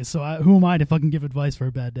bad days, so who am I to fucking give advice for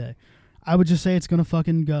a bad day? I would just say it's gonna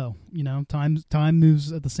fucking go. You know, time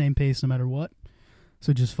moves at the same pace no matter what.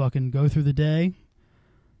 So just fucking go through the day.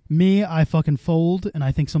 Me, I fucking fold, and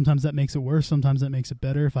I think sometimes that makes it worse. Sometimes that makes it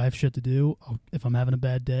better. If I have shit to do, if I'm having a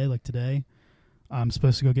bad day, like today, I'm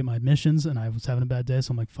supposed to go get my admissions, and I was having a bad day,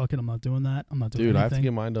 so I'm like, fuck it, I'm not doing that. I'm not doing anything. Dude, I have to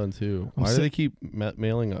get mine done, too. Why do they keep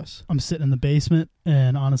mailing us? I'm sitting in the basement,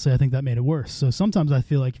 and honestly, I think that made it worse. So sometimes I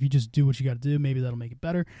feel like if you just do what you got to do, maybe that'll make it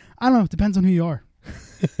better. I don't know. It depends on who you are.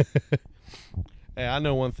 Hey, I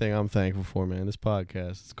know one thing I'm thankful for, man. This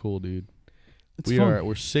podcast. It's cool, dude. It's fun.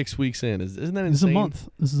 We're 6 weeks in. Isn't that insane?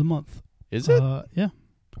 This is a month. Is it? Yeah.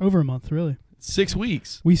 Over a month, really. 6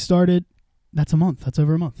 weeks. We started. That's a month. That's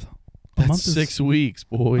over a month. That's 6 weeks,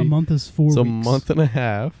 boy. A month is 4 weeks. It's a month and a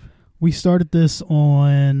half. We started this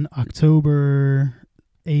on October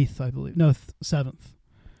 8th, I believe. No, 7th.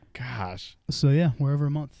 Gosh. So, yeah, we're over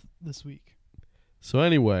a month this week. So,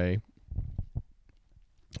 anyway,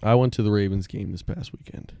 I went to the Ravens game this past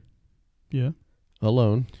weekend. Yeah.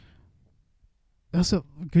 Alone. That's a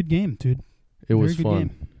good game, dude. It was fun.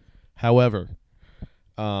 Game. However,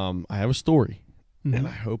 I have a story, and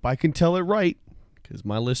I hope I can tell it right, because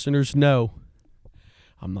my listeners know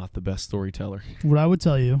I'm not the best storyteller. What I would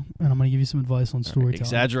tell you, and I'm going to give you some advice on storytelling.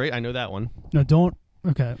 Exaggerate. I know that one. No, don't.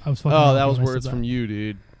 Okay, I was fucking. Oh, that was words from you,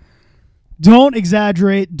 dude. Don't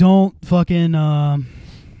exaggerate. Don't fucking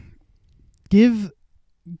give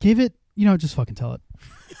it. You know, just fucking tell it.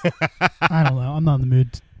 I don't know. I'm not in the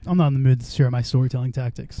mood. I'm not in the mood to share my storytelling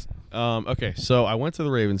tactics. Okay, so I went to the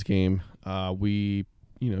Ravens game. We,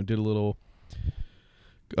 did a little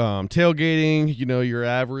tailgating, your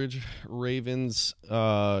average Ravens,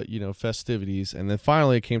 festivities. And then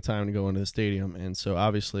finally it came time to go into the stadium. And so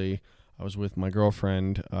obviously I was with my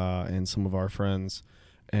girlfriend and some of our friends,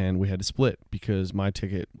 and we had to split because my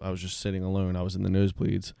ticket, I was just sitting alone. I was in the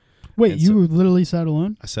nosebleeds. Wait, you were literally sat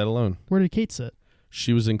alone? I sat alone. Where did Kate sit?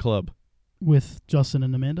 She was in club. With Justin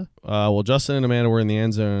and Amanda? Well, Justin and Amanda were in the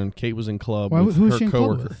end zone. Kate was in club with who was her she in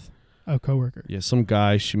coworker. Club with? Oh, coworker. Yeah, some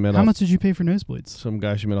guy she met. How much did you pay for nosebleeds? Some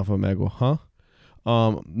guy she met off omegle, huh?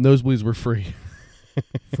 Nosebleeds were free.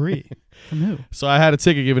 Free? From who? So I had a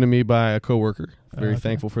ticket given to me by a coworker. Very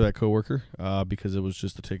thankful for that coworker because it was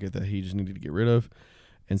just a ticket that he just needed to get rid of.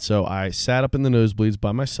 And so I sat up in the nosebleeds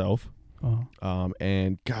by myself.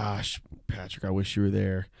 And gosh, Patrick, I wish you were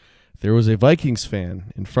there. There was a Vikings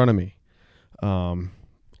fan in front of me.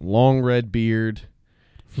 Long red beard.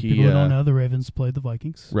 For people who don't know, the Ravens played the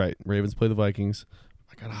Vikings. Right. Ravens play the Vikings.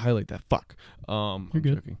 I got to highlight that. Fuck. You're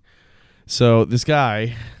good. Joking. So this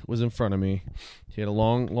guy was in front of me. He had a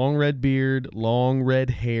long red beard, long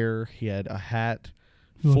red hair. He had a hat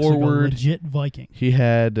forward. Like a legit Viking. He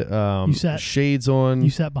had shades on.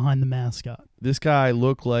 You sat behind the mascot. This guy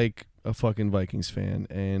looked like a fucking Vikings fan,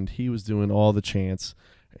 and he was doing all the chants,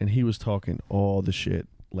 and he was talking all the shit.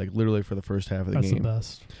 Like, literally for the first half of the game. That's the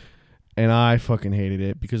best. And I fucking hated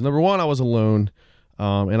it because, number one, I was alone.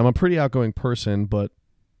 And I'm a pretty outgoing person, but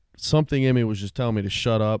something in me was just telling me to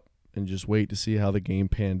shut up and just wait to see how the game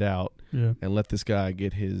panned out. Yeah. And let this guy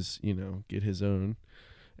get his own.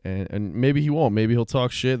 And maybe he won't. Maybe he'll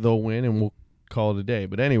talk shit, they'll win, and we'll call it a day.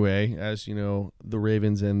 But anyway, as you know, the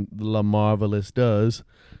Ravens and the La Marvelous does,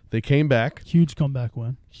 they came back. Huge comeback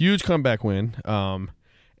win.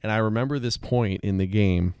 And I remember this point in the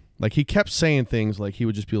game. Like, he kept saying things like he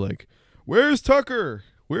would just be like, "Where's Tucker?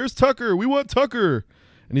 Where's Tucker? We want Tucker."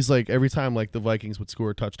 And he's like, every time like the Vikings would score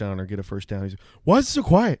a touchdown or get a first down, he's like, "Why is it so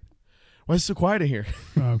quiet? Why is it so quiet in here?"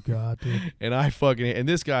 Oh, God, dude. And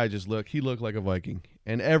this guy he looked like a Viking.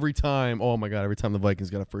 And every time the Vikings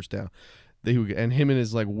got a first down, and him and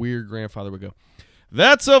his like weird grandfather would go,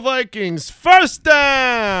 "That's a Vikings first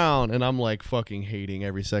down!" And I'm like fucking hating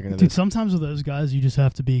every second of this. Dude, sometimes with those guys, you just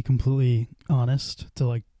have to be completely honest to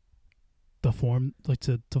like the form, like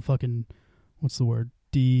to fucking what's the word?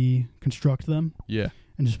 Deconstruct them. Yeah.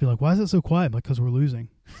 And just be like, why is it so quiet? I'm like, because we're losing.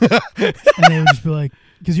 And they would just be like,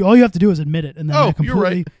 because all you have to do is admit it. And then that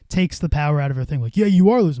completely takes the power out of everything. Like, yeah, you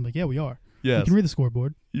are losing. I'm like, yeah, we are. Yeah. You can read the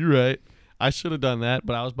scoreboard. You're right. I should have done that,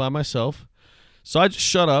 but I was by myself. So I just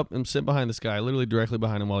shut up and sit behind this guy, literally directly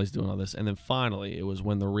behind him while he's doing all this. And then finally, it was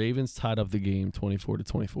when the Ravens tied up the game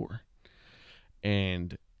 24-24.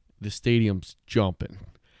 And the stadium's jumping.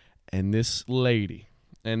 And this lady,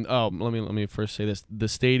 and let me first say this. The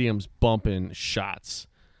stadium's bumping shots.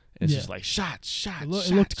 And it's just like, shots. It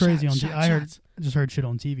looked crazy on TV. I just heard shit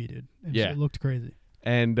on TV, dude. It looked crazy.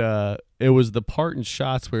 And it was the part in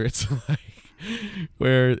shots where it's like,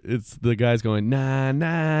 where it's the guys going na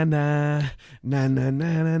na na na na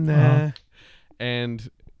na na,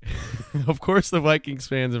 and of course the Vikings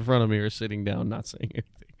fans in front of me are sitting down, not saying anything.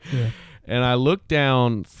 Yeah. And I look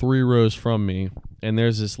down 3 rows from me, and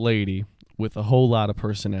there's this lady with a whole lot of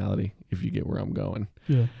personality, if you get where I'm going.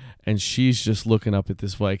 Yeah. And she's just looking up at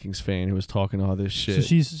this Vikings fan who was talking all this shit. So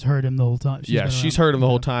she's heard him the whole time? She's heard him the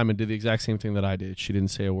whole time and did the exact same thing that I did. She didn't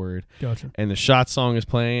say a word. Gotcha. And the shot song is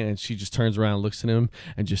playing, and she just turns around and looks at him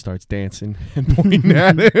and just starts dancing and pointing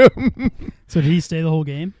at him. So did he stay the whole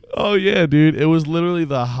game? Oh, yeah, dude. It was literally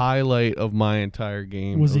the highlight of my entire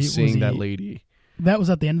game, was seeing that lady. That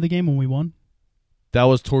was at the end of the game when we won? That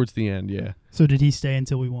was towards the end, yeah. So did he stay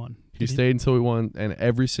until we won? He stayed until we won, and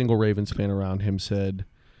every single Ravens fan around him said...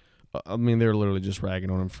 I mean, they were literally just ragging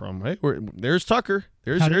on him from, hey, there's Tucker.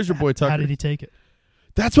 There's your boy Tucker. How did he take it?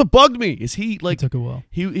 That's what bugged me. Is he like he took it well?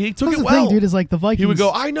 He took That's it the well, thing, dude. Is like the Vikings. He would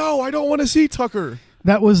go, I know, I don't want to see Tucker.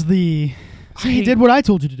 That was the. He did what I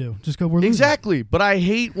told you to do. Just go. We're losing. Exactly, but I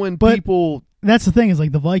hate when people. That's the thing is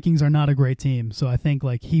like the Vikings are not a great team, so I think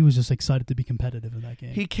like he was just excited to be competitive in that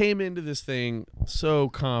game. He came into this thing so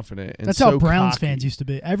confident. And that's so how Browns cocky. fans used to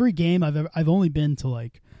be. Every game I've only been to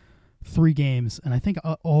like 3 games, and I think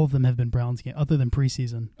all of them have been Browns games, other than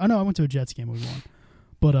preseason. Oh no, I went to a Jets game we won,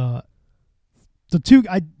 but the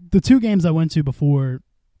two games I went to before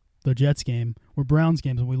the Jets game were Browns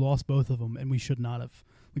games, and we lost both of them, and we should not have.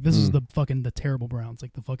 Like this is the terrible Browns,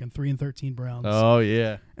 like the fucking 3-13 Browns. Oh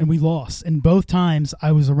yeah, and we lost, and both times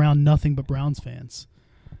I was around nothing but Browns fans,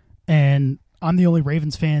 and I'm the only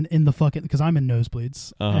Ravens fan in the fucking because I'm in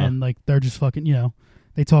nosebleeds, and like they're just fucking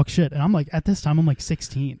they talk shit, and I'm like at this time I'm like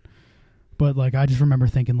 16. But, like, I just remember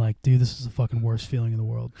thinking, like, dude, this is the fucking worst feeling in the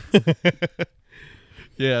world.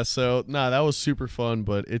 Yeah, so, that was super fun,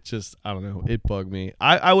 but it just, I don't know, it bugged me.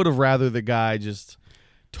 I would have rather the guy just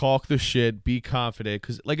talk the shit, be confident,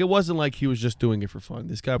 because, like, it wasn't like he was just doing it for fun.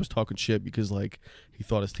 This guy was talking shit because, like, he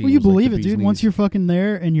thought his team was, believe like, it, dude. Once you're fucking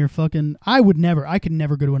there and you're fucking... I could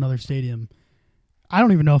never go to another stadium. I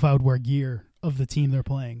don't even know if I would wear gear of the team they're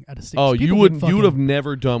playing at a stadium. Oh, you would have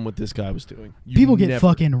never done what this guy was doing. People get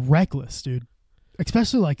fucking reckless, dude.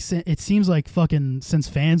 Especially like it seems like fucking since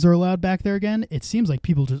fans are allowed back there again, it seems like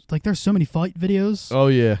people just like there's so many fight videos. Oh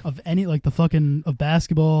yeah, of any like the fucking of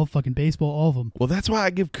basketball, fucking baseball, all of them. Well, that's why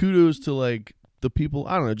I give kudos to like the people.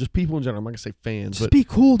 I don't know, just people in general. I'm not gonna say fans, just be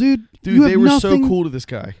cool, dude. Dude, they were so cool to this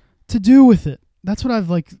guy. To do with it, that's what I've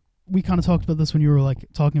like. We kind of talked about this when you were like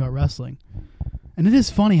talking about wrestling, and it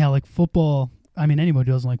is funny how like football. I mean, anybody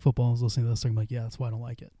who doesn't like football is listening to this. I'm like, yeah, that's why I don't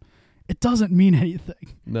like it. It doesn't mean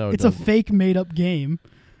anything. No, it's a fake made up game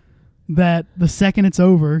that the second it's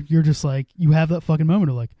over, you're just like, you have that fucking moment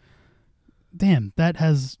of like, damn,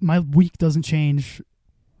 my week doesn't change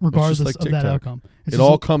regardless like of that outcome. It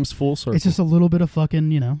all comes full circle. It's just a little bit of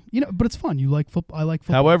fucking, but it's fun. You like football. I like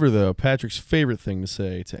football. However, though, Patrick's favorite thing to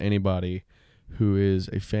say to anybody who is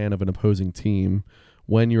a fan of an opposing team,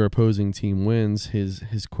 when your opposing team wins, his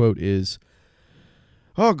quote is,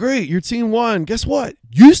 "Oh, great, your team won. Guess what?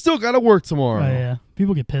 You still got to work tomorrow." Oh, yeah.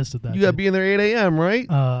 People get pissed at that. You got to be in there 8 a.m., right?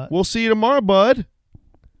 We'll see you tomorrow, bud.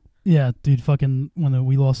 Yeah, dude, fucking when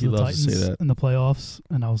we lost to the Titans in the playoffs,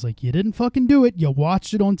 and I was like, you didn't fucking do it. You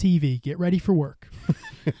watched it on TV. Get ready for work.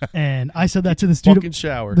 And I said that to this dude. Fucking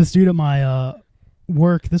shower. This dude at my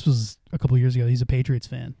work, this was a couple of years ago. He's a Patriots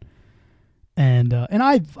fan. And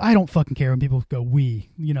I don't fucking care when people go we,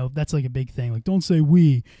 that's like a big thing. Like, don't say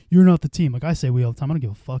we, you're not the team. Like I say we all the time. I don't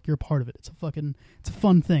give a fuck. You're a part of it. It's a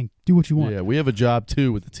fun thing. Do what you want. Yeah, we have a job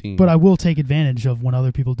too with the team. But I will take advantage of when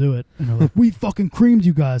other people do it. And they're like, we fucking creamed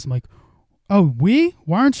you guys. I'm like, oh, we?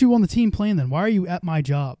 Why aren't you on the team playing then? Why are you at my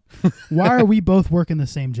job? Why are we both working the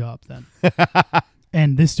same job then?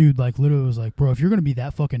 And this dude like literally was like, bro, if you're going to be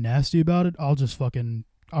that fucking nasty about it,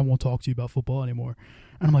 I won't talk to you about football anymore.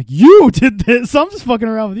 And I'm like, you did this. I'm just fucking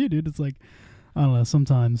around with you, dude. It's like, I don't know.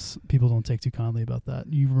 Sometimes people don't take too kindly about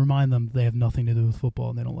that. You remind them they have nothing to do with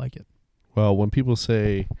football and they don't like it. Well, when people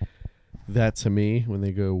say that to me when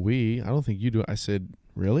they go, I don't think you do. I said,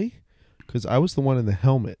 really? Because I was the one in the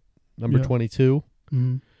helmet, number 22.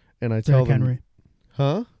 Mm-hmm. And I tell them. Henry.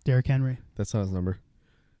 Huh? Derrick Henry. That's not his number.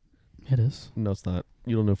 It is. No, it's not.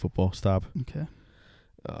 You don't know football. Stop. Okay.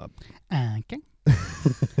 Okay.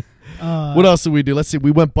 What else did we do? Let's see.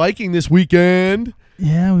 We went biking this weekend.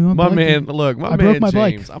 Yeah, we went biking. My man broke my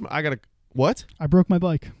James. bike. I gotta. What? I broke my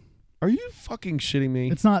bike. Are you fucking shitting me?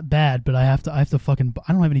 It's not bad, but I have to fucking.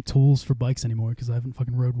 I don't have any tools for bikes anymore because I haven't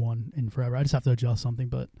fucking rode one in forever. I just have to adjust something.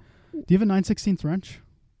 But do you have a 9/16 wrench?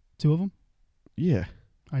 2 of them? Yeah.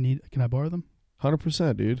 Can I borrow them?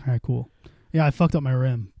 100%, dude. All right, cool. Yeah, I fucked up my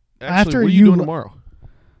rim. Actually, what are you doing tomorrow?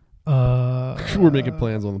 We're making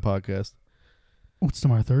plans on the podcast. What's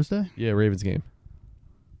tomorrow, Thursday? Yeah, Ravens game.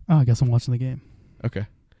 Oh, I guess I'm watching the game. Okay.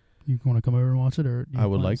 You want to come over and watch it, or I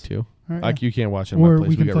would like to. All right, You can't watch it at or my place.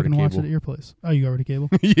 we can fucking watch it at your place. Oh, you got already cable?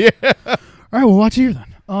 Yeah. All right, we'll watch it here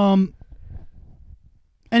then.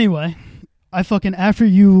 Anyway, after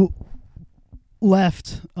you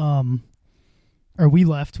left, or we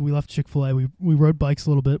left Chick-fil-A. We rode bikes a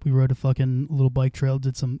little bit. We rode a fucking little bike trail.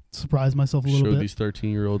 Surprised myself a little bit. Showed these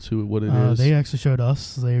 13-year-olds what it is. They actually showed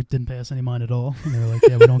us. They didn't pay us any mind at all. And they were like,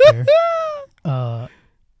 yeah, we don't care.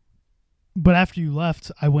 But after you left,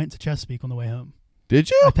 I went to Chesapeake on the way home. Did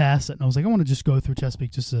you? I passed it, and I was like, I want to just go through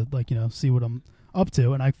Chesapeake just to, see what I'm up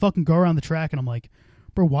to. And I fucking go around the track, and I'm like,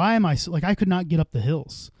 bro, why am I I could not get up the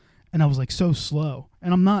hills. And I was like so slow.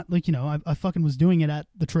 And I'm not I fucking was doing it at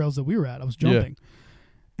the trails that we were at. I was jumping. Yeah.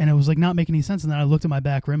 And it was not making any sense. And then I looked at my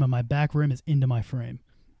back rim, and my back rim is into my frame.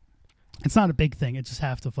 It's not a big thing. It just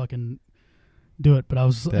have to fucking do it. But it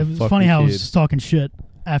was funny how I was just talking shit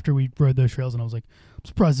after we rode those trails, and I was like, I'm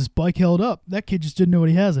surprised this bike held up. That kid just didn't know what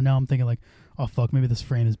he has. And now I'm thinking oh fuck, maybe this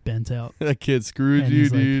frame is bent out. That kid screwed you,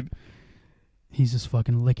 dude. He's just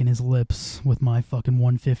fucking licking his lips with my fucking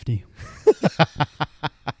 150.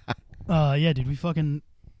 Yeah, dude, we fucking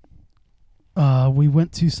we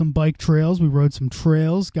went to some bike trails. We rode some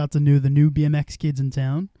trails. Got to know the new BMX kids in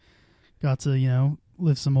town. Got to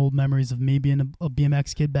live some old memories of me being a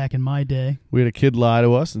BMX kid back in my day. We had a kid lie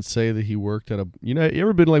to us and say that he worked at you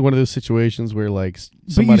ever been one of those situations where somebody...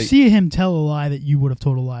 But you see him tell a lie that you would have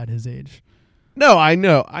told a lie at his age. No, I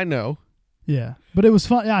know. Yeah, but it was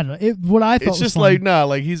fun. I don't know. What I thought it's just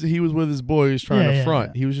was he was with his boy. He was trying to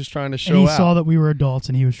front. Yeah. He was just trying to show out. And he saw that we were adults,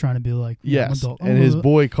 and he was trying to be like, yes. I'm adult. And his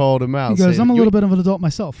boy called him out. He goes, I'm a little bit of an adult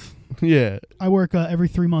myself. Yeah. I work every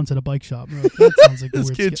 3 months at a bike shop. Like, that sounds like this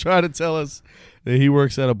kid tried to tell us that he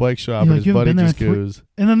works at a bike shop, and his buddy just goes.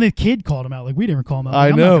 And then the kid called him out. We didn't call him out. I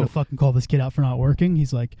know. I'm not going to fucking call this kid out for not working.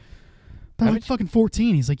 He's like, I'm fucking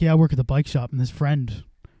 14. He's like, yeah, I work at the bike shop. And his friend,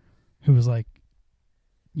 who was like,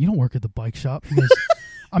 you don't work at the bike shop? He goes,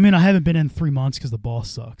 I mean, I haven't been in 3 months because the boss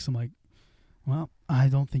sucks. I'm like, well, I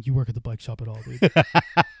don't think you work at the bike shop at all, dude.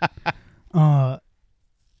 But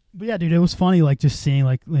yeah, dude, it was funny, just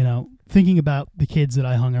seeing, thinking about the kids that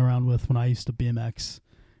I hung around with when I used to BMX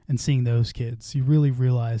and seeing those kids. You really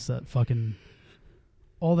realize that fucking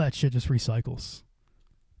all that shit just recycles.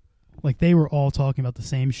 They were all talking about the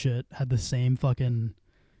same shit, had the same fucking,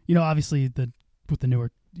 obviously with the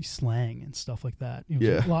newer slang and stuff like that. It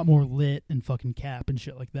was a lot more lit and fucking cap and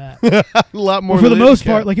shit like that. A lot more. But for the most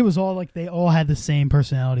part, it was all they all had the same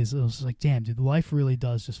personalities. It was damn, dude, life really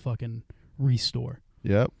does just fucking restore.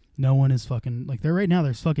 Yep. No one is fucking there right now.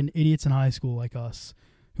 There's fucking idiots in high school like us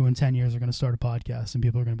who in 10 years are going to start a podcast, and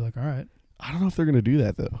people are going to be like, all right. I don't know if they're going to do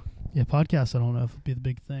that though. Yeah, podcasts. I don't know if it'll be the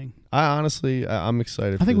big thing. I'm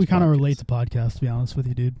excited. I think we kind of relate to podcasts, to be honest with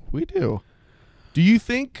you, dude. We do. Do you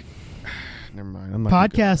think? Never mind. I'm not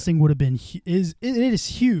podcasting would have been it is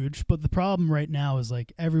huge, but the problem right now is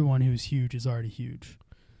everyone who's huge is already huge.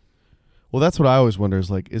 Well, that's what I always wonder is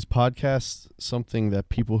podcasts something that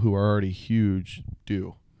people who are already huge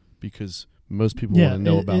do, because most people want to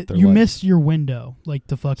know about their life. You missed your window,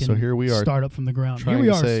 to fucking so here we are start up from the ground. Here we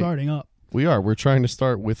are starting up. We're trying to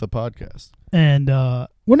start with a podcast. And no,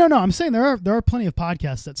 I'm saying there are plenty of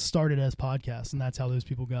podcasts that started as podcasts, and that's how those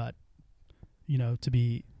people got, to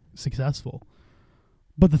be successful.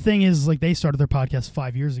 But the thing is, they started their podcast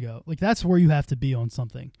 5 years ago. That's where you have to be on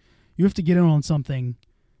something. You have to get in on something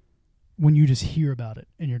when you just hear about it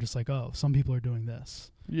and you're just like, oh, some people are doing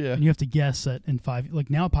this. Yeah. And you have to guess that in 5,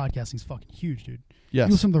 now podcasting's fucking huge, dude. Yes.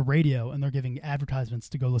 You listen to the radio and they're giving advertisements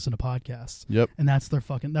to go listen to podcasts. Yep. And that's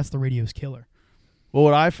the radio's killer. Well,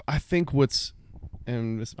 what I think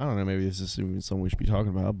and this, I don't know, maybe this is even something we should be talking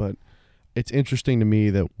about, but it's interesting to me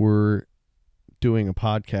that we're doing a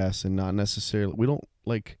podcast and not necessarily, we don't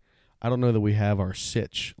I don't know that we have our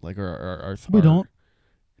sitch, our we don't.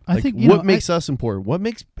 I think what makes us important? What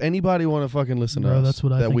makes anybody want to fucking listen to us? That's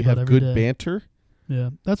what I think. That we have good banter.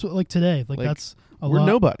 Yeah, that's what today. That's a lot. We're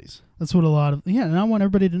nobodies. That's what a lot of and I want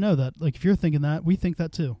everybody to know that. If you're thinking that, we think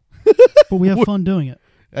that too, but we have fun doing it.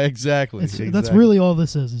 Exactly. That's really all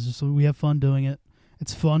this is. Is just we have fun doing it.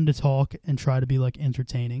 It's fun to talk and try to be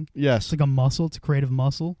entertaining. Yes, it's like a muscle. It's a creative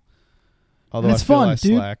muscle. Although and it's fun,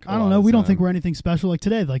 dude. I don't know. We don't think we're anything special.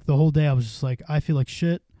 Today, the whole day, I was just I feel like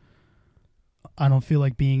shit. I don't feel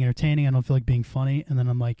like being entertaining. I don't feel like being funny. And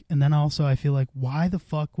then and then also I feel why the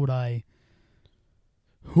fuck would I?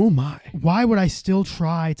 Who am I? Why would I still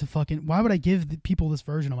try to why would I give people this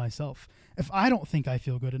version of myself if I don't think I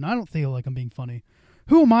feel good and I don't feel like I'm being funny?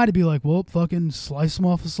 Who am I to be well, fucking slice them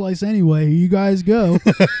off a slice anyway. Here you guys go.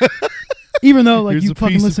 Even though you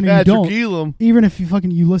fucking listen or you don't. Elam. Even if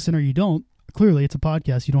you listen or you don't. Clearly, it's a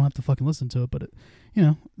podcast. You don't have to fucking listen to it. But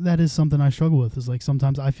that is something I struggle with. Is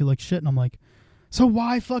sometimes I feel like shit, and I'm so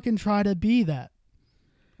why fucking try to be that?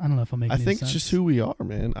 I don't know if I'm making. I think sense. it's just who we are,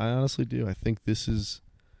 man. I honestly do. I think this is.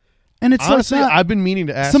 And it's honestly, I've been meaning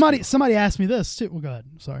to ask. Somebody asked me this too. Well, go ahead.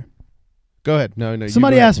 Sorry. Go ahead. No.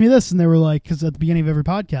 Somebody asked me this, and they were because at the beginning of every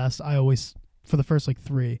podcast, I always, for the first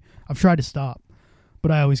 3, I've tried to stop,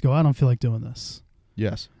 but I always go, I don't feel like doing this.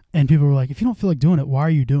 Yes. And people were if you don't feel like doing it, why are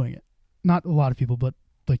you doing it? Not a lot of people, but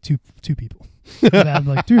two people.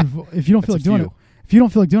 I'm dude, if you don't feel like doing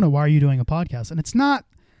it, why are you doing a podcast? And it's not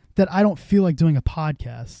that I don't feel like doing a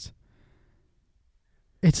podcast.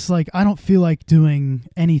 It's I don't feel like doing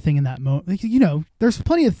anything in that moment. There's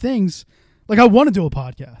plenty of things. I want to do a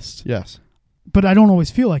podcast. Yes. But I don't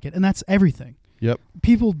always feel like it, and that's everything. Yep.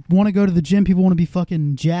 People want to go to the gym. People want to be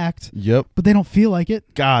fucking jacked. Yep. But they don't feel like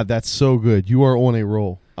it. God, that's so good. You are on a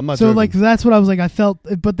roll. I'm not so joking. That's what I was I felt,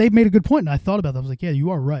 but they made a good point, and I thought about that. I was yeah,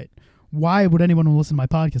 you are right. Why would anyone want to listen to my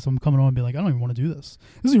podcast if I'm coming on and be I don't even want to do this.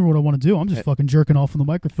 This isn't even what I want to do. I'm just fucking jerking off on the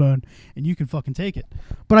microphone, and you can fucking take it.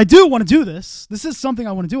 But I do want to do this. This is something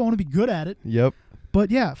I want to do. I want to be good at it. Yep. But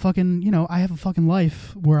yeah, fucking, I have a fucking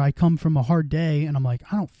life where I come from a hard day, and I'm I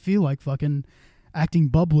don't feel like fucking acting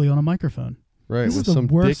bubbly on a microphone. Right, this with is the some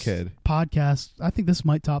worst dickhead podcast. I think this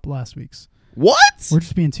might top last week's. What? We're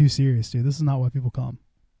just being too serious, dude. This is not why people come.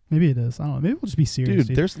 Maybe it is. I don't know. Maybe we'll just be serious,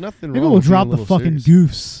 dude. There's nothing wrong. Maybe we'll with drop the fucking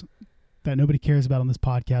serious. goofs that nobody cares about on this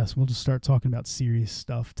podcast. We'll just start talking about serious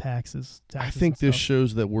stuff, taxes. I think this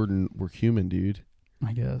shows that we're human, dude.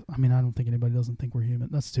 I guess. I mean, I don't think anybody doesn't think we're human.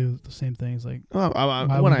 That's the same thing. It's when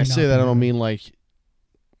I say that, I don't mean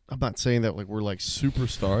I'm not saying that we're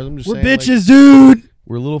superstars. I'm just we're saying bitches, dude.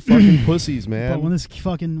 We're little fucking pussies, man. But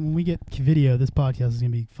when we get video, this podcast is gonna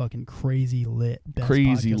be fucking crazy lit.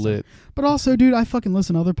 Crazy lit. But also, dude, I fucking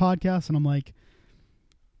listen to other podcasts, and I'm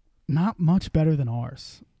not much better than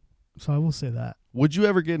ours. So I will say that. Would you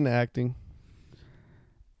ever get into acting?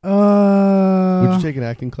 Would you take an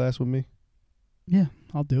acting class with me? Yeah,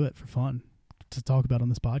 I'll do it for fun to talk about on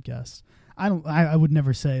this podcast. I would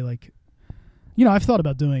never say I've thought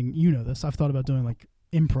about doing, this. I've thought about doing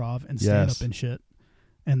improv and stand up and shit.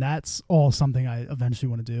 And that's all something I eventually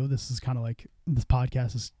want to do. This is kind of this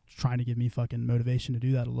podcast is trying to give me fucking motivation to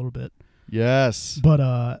do that a little bit. Yes.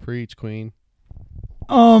 But preach, queen.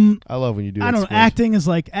 I love when you do that. I don't know. Acting is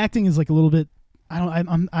a little bit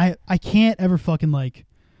I can't ever fucking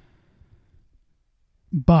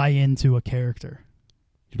buy into a character.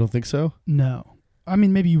 You don't think so? No. I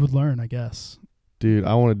mean, maybe you would learn, I guess. Dude,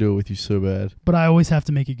 I want to do it with you so bad. But I always have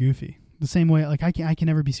to make it goofy. The same way, I can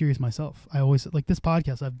never be serious myself. I always this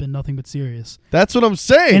podcast. I've been nothing but serious. That's what I'm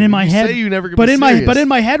saying. And in my head, say you never. But in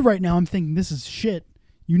my head right now, I'm thinking this is shit.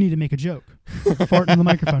 You need to make a joke. Fart in the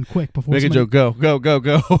microphone, quick before. Make a joke. Go.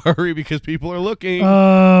 Hurry, because people are looking.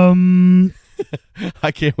 I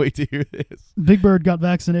can't wait to hear this. Big Bird got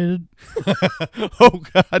vaccinated. Oh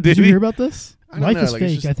God! Did you hear about this? Life is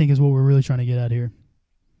fake. Just, I think is what we're really trying to get at here.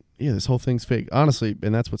 Yeah, this whole thing's fake, honestly,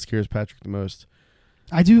 and that's what scares Patrick the most.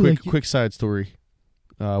 I do. Quick side story.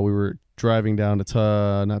 We were driving down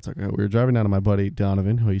to we were driving down to my buddy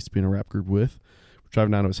Donovan, who I used to be in a rap group with. We're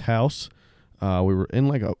driving down to his house. We were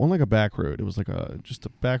in on a back road. It was just a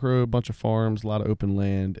back road, a bunch of farms, a lot of open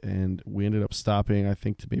land, and we ended up stopping, I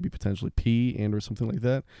think, to maybe potentially pee and or something like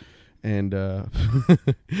that. And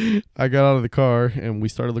I got out of the car and we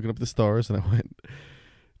started looking up the stars, and I went,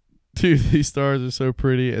 dude, these stars are so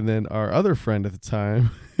pretty. And then our other friend at the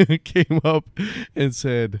time came up and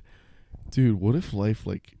said, dude, what if life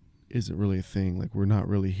isn't really a thing? We're not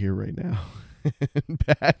really here right now. And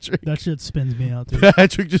Patrick, that shit spins me out, dude.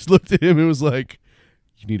 Patrick just looked at him and was like,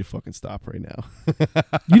 you need to fucking stop right now.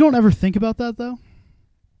 You don't ever think about that though?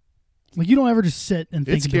 You don't ever just sit and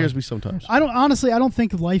think. It scares me sometimes. I don't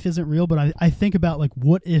think life isn't real, but I think about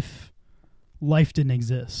what if life didn't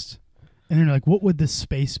exist. And then you're like, what would this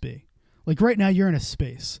space be? Like right now you're in a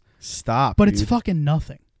space. Stop. But dude. it's fucking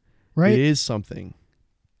nothing. Right? It is something.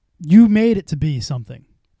 You made it to be something.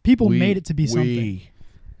 People made it to be something.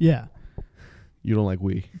 Yeah. You don't like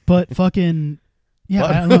we. But fucking yeah,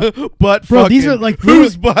 I don't know. But bro, fucking, these are like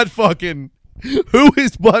who's butt fucking? Who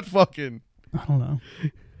is butt fucking? I don't know.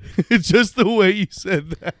 It's just the way you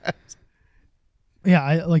said that. Yeah,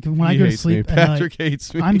 I like when I go to sleep. Patrick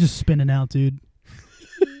hates me. I'm just spinning out, dude.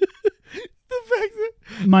 The fact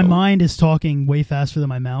that my mind is talking way faster than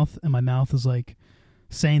my mouth, and my mouth is like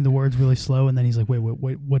saying the words really slow, and then he's like, wait,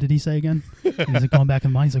 what did he say again? And he's like going back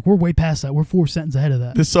in mind. He's like, we're way past that. We're 4 sentences ahead of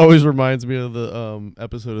that. This always reminds me of the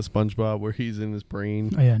episode of SpongeBob where he's in his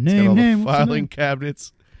brain. Oh yeah, He's got all the name, filing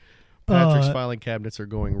cabinets. Patrick's filing cabinets are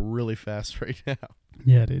going really fast right now.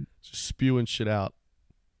 Yeah, dude. Just spewing shit out.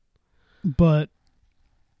 But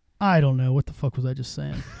I don't know. What the fuck was I just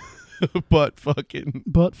saying? But fucking.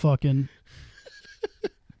 What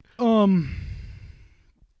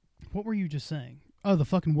were you just saying? Oh, the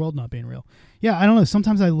fucking world not being real. Yeah, I don't know.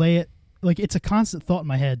 Sometimes I lay it like it's a constant thought in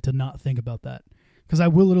my head to not think about that because I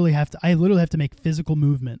literally have to make physical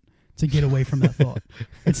movement to get away from that thought.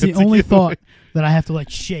 It's the only thought that I have to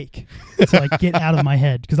like shake to like get out of my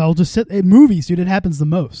head because I'll just sit in movies, dude. It happens the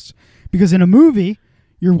most because in a movie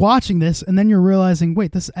you're watching this and then you're realizing,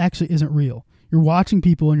 wait, this actually isn't real. You're watching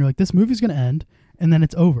people and you're like, this movie's gonna end and then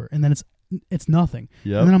it's over and then it's nothing.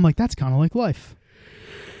 Yep. And then I'm like, that's kind of like life.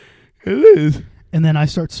 It is. And then I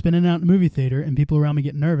start spinning out in the movie theater and people around me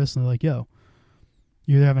get nervous and they're like, yo,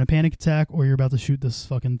 you're either having a panic attack or you're about to shoot this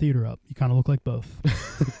fucking theater up. You kind of look like both.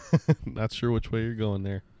 Not sure which way you're going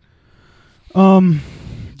there.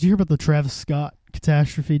 Did you hear about the Travis Scott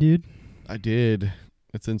catastrophe, dude? I did.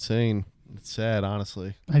 It's insane. It's sad,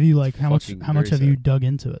 honestly. Have you like how much have you dug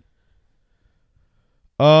into it?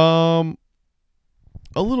 A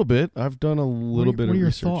little bit. I've done a little bit of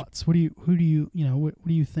research. What are your thoughts? Who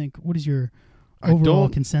do you think? What is your overall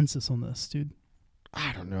consensus on this, dude?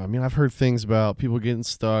 I don't know. I mean, I've heard things about people getting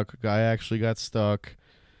stuck. A guy actually got stuck.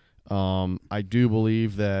 I do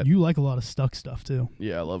believe that you like a lot of stuck stuff too.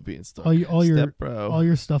 Yeah, I love being stuck. All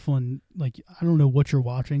your stuff on like I don't know what you're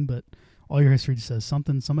watching, but all your history just says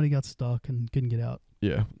somebody got stuck and couldn't get out.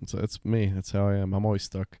 Yeah, so that's me. That's how I am. I'm always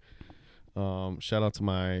stuck. Shout out to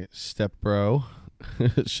my step bro.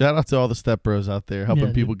 Shout out to all the step bros out there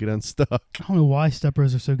helping people get unstuck. I don't know why step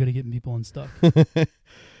bros are so good at getting people unstuck.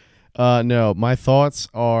 No, my thoughts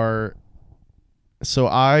are. So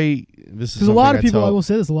this is because a lot of people. I will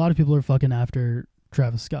say this: a lot of people are fucking after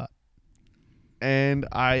Travis Scott, and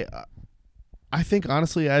I think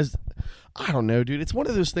honestly, I don't know, dude. It's one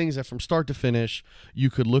of those things that from start to finish,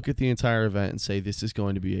 you could look at the entire event and say this is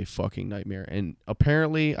going to be a fucking nightmare. And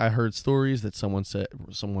apparently, I heard stories that someone,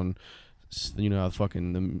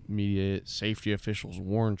 the media safety officials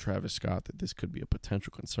warned Travis Scott that this could be a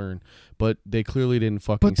potential concern, but they clearly didn't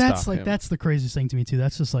fucking stop him. That's the craziest thing to me too.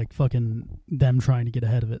 That's just like fucking them trying to get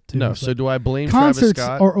ahead of it too. No, so do I blame Travis Scott?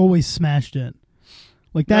 Concerts are always smashed in.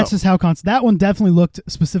 Like that's just how that one definitely looked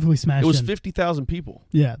specifically smashed in. It was 50,000 people.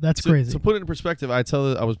 Yeah, that's crazy. To put it in perspective, I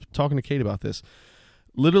was talking to Kate about this.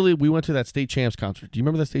 Literally, we went to that State Champs concert. Do you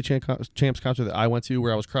remember that State Champs concert that I went to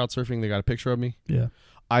where I was crowd surfing? They got a picture of me. Yeah.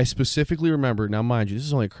 I specifically remember, now mind you, this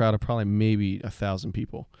is only a crowd of probably maybe 1,000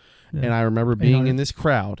 people. Yeah. And I remember being in this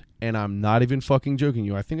crowd, and I'm not even fucking joking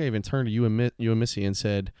you. I think I even turned to you and Missy and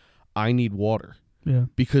said, I need water. Yeah.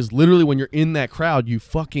 Because literally when you're in that crowd, you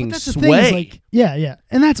fucking sway. The thing is, like, yeah.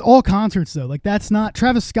 And that's all concerts, though. Like, that's not...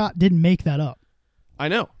 Travis Scott didn't make that up. I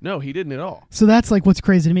know. No, he didn't at all. So that's, like, what's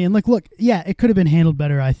crazy to me. And, like, look, yeah, it could have been handled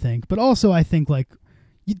better, I think. But also, I think, like,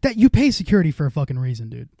 that you pay security for a fucking reason,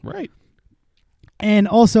 dude. Right. And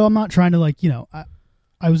also, I'm not trying to, like,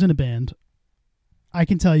 I was in a band. I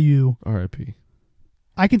can tell you... R.I.P.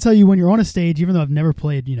 I can tell you when you're on a stage, even though I've never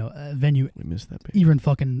played, a venue... We missed that band. Even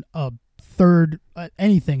fucking third,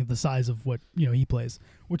 anything of the size of what, he plays,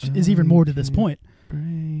 which is even more to this point.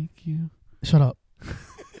 Break you. Shut up.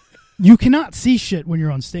 You cannot see shit when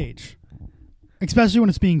you're on stage. Especially when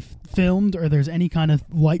it's being filmed or there's any kind of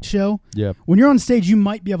light show. Yeah. When you're on stage, you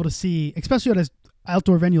might be able to see, especially at an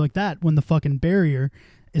outdoor venue like that, when the fucking barrier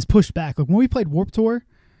is pushed back. Like when we played Warped Tour,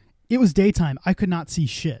 it was daytime. I could not see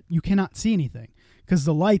shit. You cannot see anything because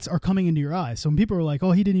the lights are coming into your eyes. So when people are like,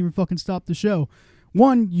 oh, he didn't even fucking stop the show.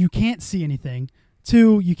 One, you can't see anything.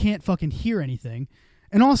 Two, you can't fucking hear anything.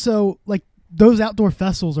 And also, like, those outdoor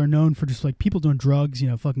festivals are known for just, like, people doing drugs,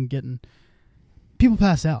 fucking getting... People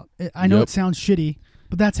pass out. I know it sounds shitty,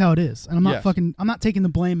 but that's how it is. And I'm not I'm not taking the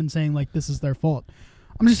blame and saying, like, this is their fault.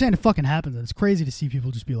 I'm just saying it fucking happens. And it's crazy to see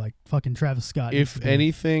people just be like, fucking Travis Scott. If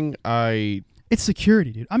anything, It's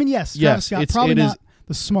security, dude. I mean, yes, Travis Scott, probably not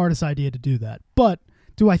the smartest idea to do that. But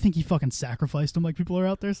do I think he fucking sacrificed him like people are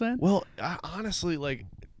out there saying? Well, honestly, like...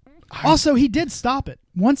 Also, he did stop it.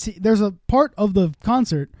 There's a part of the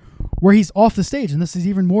concert where he's off the stage, and this is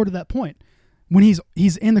even more to that point. When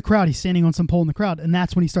he's in the crowd, he's standing on some pole in the crowd, and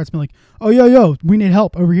that's when he starts being like, "Oh, yo, we need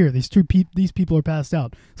help over here. These people are passed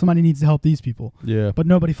out. Somebody needs to help these people." Yeah. But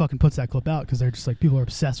nobody fucking puts that clip out because they're just like, people are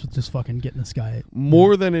obsessed with just fucking getting this guy.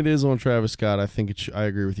 More than it is on Travis Scott, I think I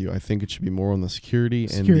agree with you. I think it should be more on the security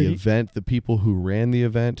and the event, the people who ran the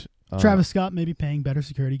event. Travis Scott maybe paying better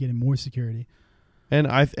security, getting more security. And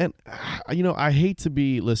I hate to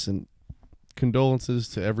be, listen, condolences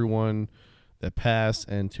to everyone that passed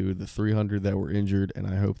and to the 300 that were injured, and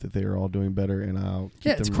I hope that they are all doing better. And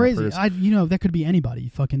it's crazy. That could be anybody.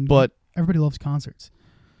 But everybody loves concerts.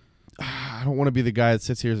 I don't want to be the guy that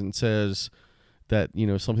sits here and says that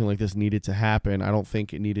something like this needed to happen. I don't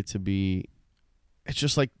think it needed to be. It's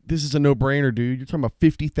just like, this is a no-brainer, dude. You're talking about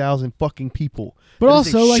 50,000 fucking people. But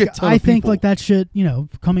also, like, I think like that shit,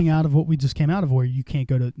 coming out of what we just came out of, where you can't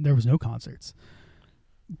go to, there was no concerts.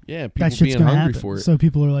 Yeah, people being hungry for it. So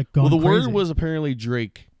people are like going crazy. Well, the word was apparently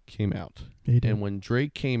Drake came out. And when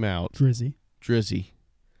Drake came out, Drizzy,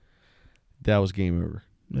 that was game over.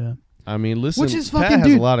 Yeah. I mean, listen, Which is Pat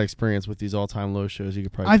has a lot of experience with these all-time low shows. You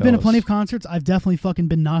could probably I've been to plenty of concerts. I've definitely fucking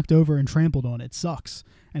been knocked over and trampled on. It sucks.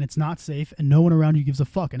 And it's not safe, and no one around you gives a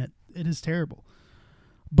fuck, and it is terrible.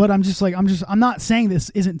 But I'm not saying this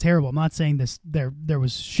isn't terrible. I'm not saying this there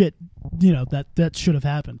was shit, that should have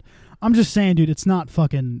happened. I'm just saying, dude, it's not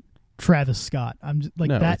fucking Travis Scott. I'm just, like,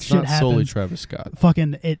 no, that it's shit not happened. solely Travis Scott.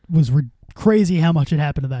 Fucking, it was crazy how much had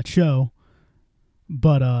happened to that show.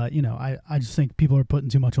 But I just think people are putting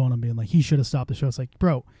too much on him, being like, he should have stopped the show. It's like,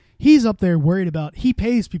 bro, he's up there worried about. He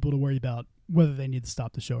pays people to worry about whether they need to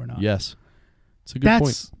stop the show or not. Yes. It's a good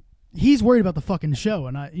point. He's worried about the fucking show,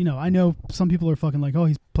 and I know some people are fucking like, oh,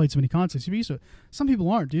 he's played so many concerts. Some people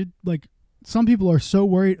aren't, dude. Like, some people are so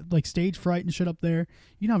worried, like stage fright and shit up there.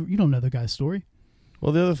 You don't know the guy's story.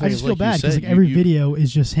 Well, the other thing I just feel bad because like every video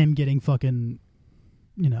is just him getting fucking,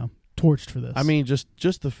 torched for this. I mean,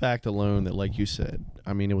 just the fact alone that, like you said,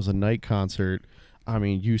 I mean, it was a night concert. I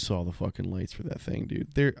mean, you saw the fucking lights for that thing,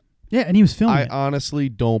 dude. Yeah, and he was filming. I honestly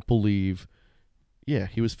don't believe. Yeah,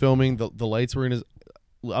 he was filming. The lights were in his.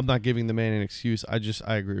 I'm not giving the man an excuse. I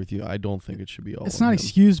agree with you. I don't think it should be all. It's not an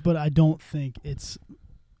excuse, but I don't think it's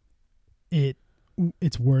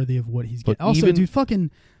worthy of what he's getting. Also, dude,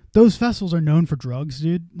 fucking those festivals are known for drugs,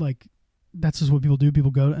 dude. Like, that's just what people do.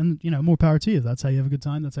 People go, and more power to you. That's how you have a good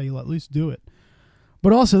time. That's how you let loose. Do it.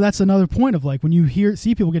 But also, that's another point of like when you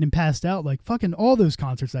see people getting passed out, like fucking all those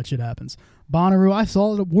concerts, that shit happens. Bonnaroo, I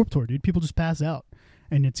saw it at Warped Tour, dude. People just pass out.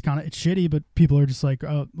 And it's shitty, but people are just like,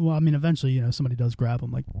 oh, well, I mean, eventually, somebody does grab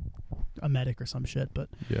them, like a medic or some shit. But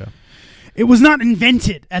yeah, it was not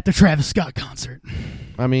invented at the Travis Scott concert.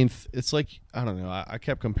 I mean, it's like, I don't know. I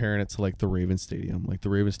kept comparing it to like the Raven Stadium. Like the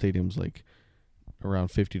Raven Stadium's like around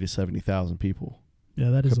 50 to 70,000 people. Yeah,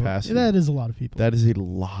 that is capacity. That is a lot of people. That is a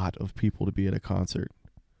lot of people to be at a concert.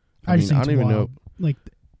 I don't even know. Like,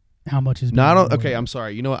 how much is not okay? I'm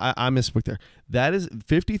sorry. I misspoke there. That is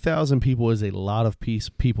 50,000 people is a lot of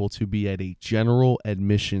people to be at a general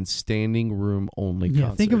admission standing room only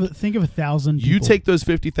concert. Think of 1,000 people. You take those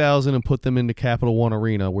 50,000 and put them into Capital One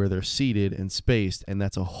Arena where they're seated and spaced, and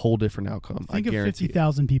that's a whole different outcome. Think of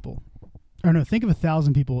 50,000 people. Or no, think of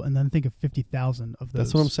 1,000 people and then think of 50,000 of those.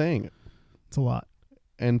 That's what I'm saying. It's a lot.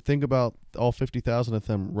 And think about all 50,000 of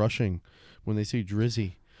them rushing when they see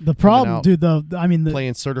Drizzy. The problem, dude,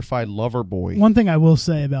 playing Certified Lover Boy. One thing I will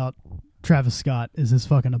say about Travis Scott is his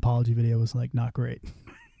fucking apology video was like not great.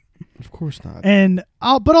 Of course not.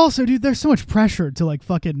 But also, dude, there's so much pressure to like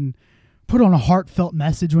fucking put on a heartfelt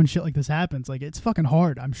message when shit like this happens. Like, it's fucking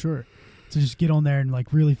hard, I'm sure, to just get on there and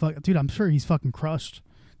like really dude, I'm sure he's fucking crushed,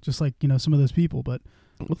 just like some of those people. But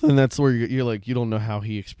well, then that's where you're like, you don't know how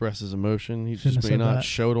he expresses emotion. He just may not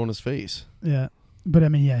show it on his face. Yeah. But I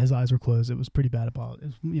mean, yeah, his eyes were closed. It was pretty bad apology.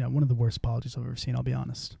 It was, one of the worst apologies I've ever seen, I'll be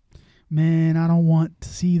honest. Man, I don't want to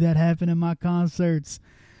see that happen in my concerts.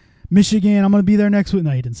 Michigan, I'm going to be there next week.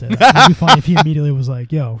 No, he didn't say that. It'd be funny if he immediately was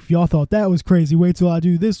like, yo, if y'all thought that was crazy, wait till I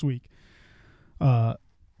do this week. But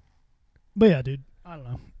yeah, dude, I don't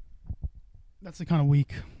know. That's the kind of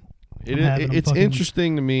week it's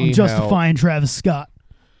interesting to me. I'm justifying Travis Scott.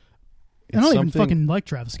 I don't even fucking like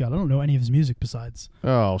Travis Scott. I don't know any of his music besides.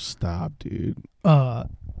 Oh, stop, dude.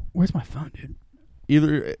 Where's my phone, dude?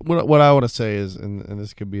 Either what I want to say is, and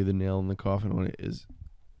this could be the nail in the coffin on it, is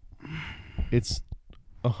it's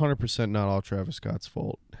 100% not all Travis Scott's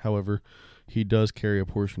fault. However, he does carry a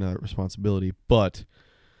portion of that responsibility. But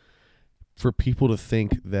for people to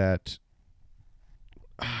think that,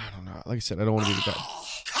 I don't know. Like I said, I don't want to be the guy.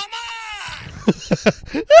 Come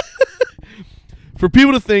on! For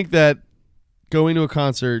people to think that going to a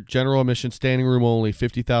concert, general admission, standing room only,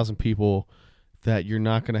 50,000 people, that you're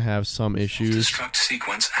not going to have some issues. Destruct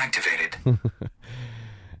sequence activated.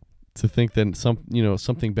 To think that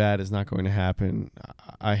something bad is not going to happen,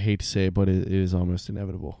 I hate to say it, but it is almost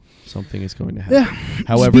inevitable. Something is going to happen. Yeah.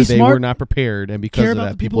 However, they were not prepared, and because Care of about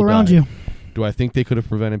that, the people around died. you. Do I think they could have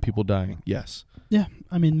prevented people dying? Yes. Yeah,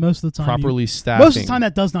 I mean, most of the time, properly staffing. Most of the time,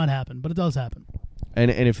 that does not happen, but it does happen. And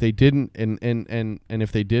if they didn't, and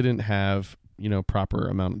if they didn't have the proper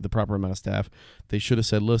amount of staff, they should have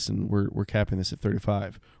said, "Listen, we're capping this at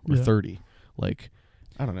 35 or 30." Like,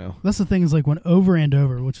 I don't know. That's the thing is like when Over and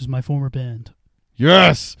Over, which is my former band.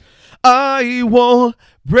 Yes, I won't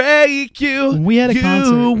break you. When we had a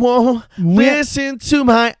concert. You won't listen to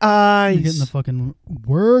my eyes. You're getting the fucking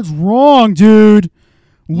words wrong, dude.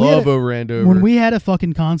 Love Over and Over. When we had a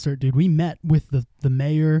fucking concert, dude, we met with the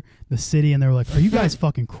mayor, the city, and they were like, "Are you guys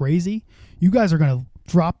fucking crazy? You guys are gonna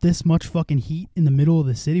drop this much fucking heat in the middle of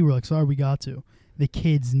the city?" We're like, "Sorry, we got to. The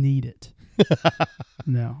kids need it."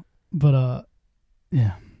 No, but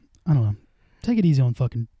yeah, I don't know. Take it easy on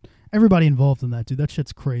fucking everybody involved in that, dude. That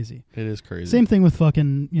shit's crazy. It is crazy. Same thing with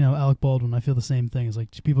fucking Alec Baldwin. I feel the same thing. It's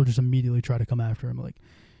like people just immediately try to come after him. Like,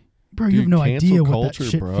 bro, you have no idea what that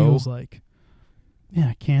shit feels like.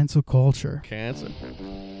 Yeah, cancel culture. Cancel.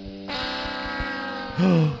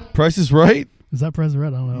 Price is Right? Is that Price is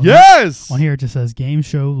Right? I don't know. Yes! On here it just says game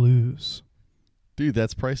show lose. Dude,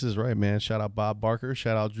 that's Price is Right, man. Shout out Bob Barker.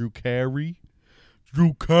 Shout out Drew Carey.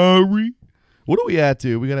 What are we at,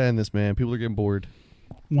 dude? We got to end this, man. People are getting bored.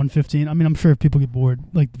 1:15. I mean, I'm sure if people get bored,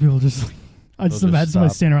 like, people just... I just imagine somebody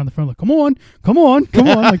stop. standing around the front like, come on.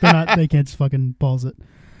 Like, they can't just fucking pause it.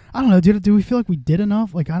 I don't know, dude. Do we feel like we did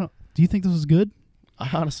enough? Like, do you think this was good? I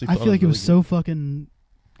honestly feel like it was so fucking...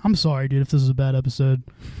 I'm sorry, dude, if this was a bad episode.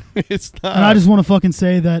 It's not. And I just want to fucking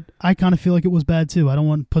say that I kind of feel like it was bad, too. I don't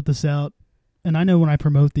want to put this out. And I know when I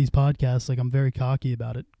promote these podcasts, like, I'm very cocky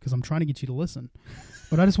about it because I'm trying to get you to listen.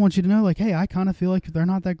 But I just want you to know, like, hey, I kind of feel like they're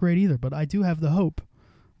not that great either. But I do have the hope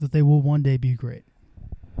that they will one day be great.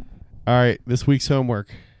 All right, this week's homework.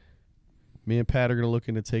 Me and Pat are going to look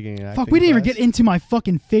into taking an acting Fuck, we didn't even class. get into my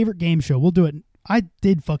fucking favorite game show. We'll do it. I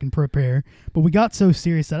did fucking prepare, but we got so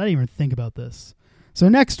serious that I didn't even think about this. So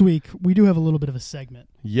next week, we do have a little bit of a segment.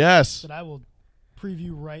 Yes. That I will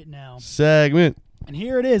preview right now. Segment. And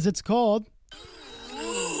here it is. It's called...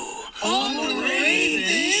 On the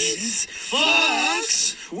Ravens,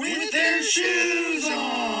 fucks with their shoes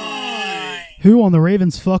on. Who on the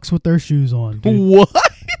Ravens fucks with their shoes on, dude? What?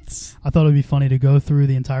 I thought it would be funny to go through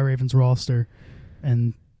the entire Ravens roster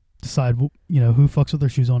and decide, who fucks with their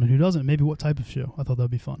shoes on and who doesn't. Maybe what type of shoe. I thought that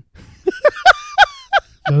would be fun.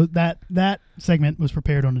 So that segment was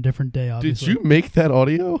prepared on a different day, obviously. Did you make that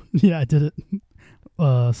audio? Yeah, I did it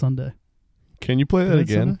Sunday. Can you play that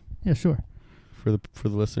again? Sunday? Yeah, sure. For the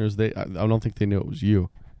listeners, I don't think they knew it was you.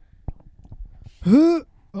 Who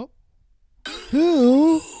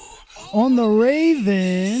on the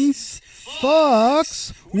Ravens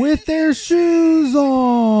fucks with their shoes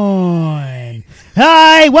on?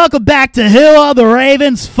 Hi, welcome back to Who on the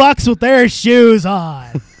Ravens fucks with their shoes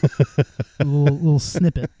on. little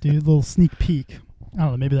snippet, dude. Little sneak peek. I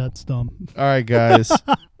don't know. Maybe that's dumb. All right, guys.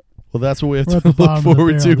 Well, that's what we have We're to at the look bottom of the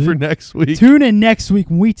forward barrel, to for dude. next week. Tune in next week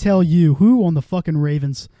when we tell you who on the fucking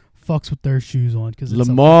Ravens fucks with their shoes on, because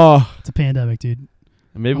Lamar. It's a pandemic, dude.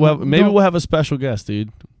 Maybe we'll have a special guest,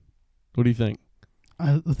 dude. What do you think?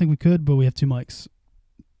 I think we could, but we have 2 mics,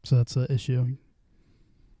 so that's an issue.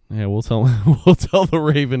 Yeah, we'll tell the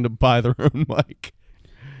Raven to buy their own mic.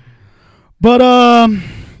 But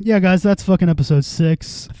yeah, guys, that's fucking episode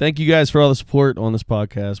 6. Thank you guys for all the support on this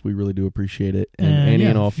podcast. We really do appreciate it, and any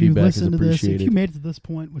and all feedback is appreciated. If you made it to this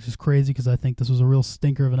point, which is crazy because I think this was a real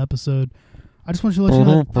stinker of an episode, I just want you to let you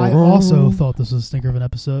know that I also thought this was a stinker of an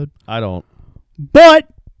episode. I don't. But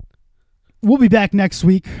we'll be back next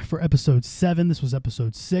week for episode 7. This was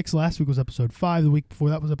episode 6. Last week was episode 5. The week before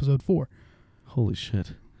that was episode 4. Holy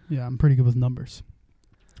shit. Yeah, I'm pretty good with numbers.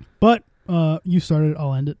 But you started it,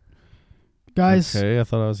 I'll end it. Guys. Okay, I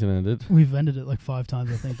thought I was going to end it. We've ended it like 5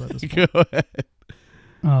 times, I think, by this point. Go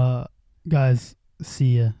ahead. Guys,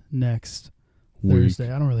 see you next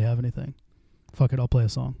Thursday. I don't really have anything. Fuck it, I'll play a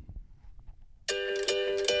song.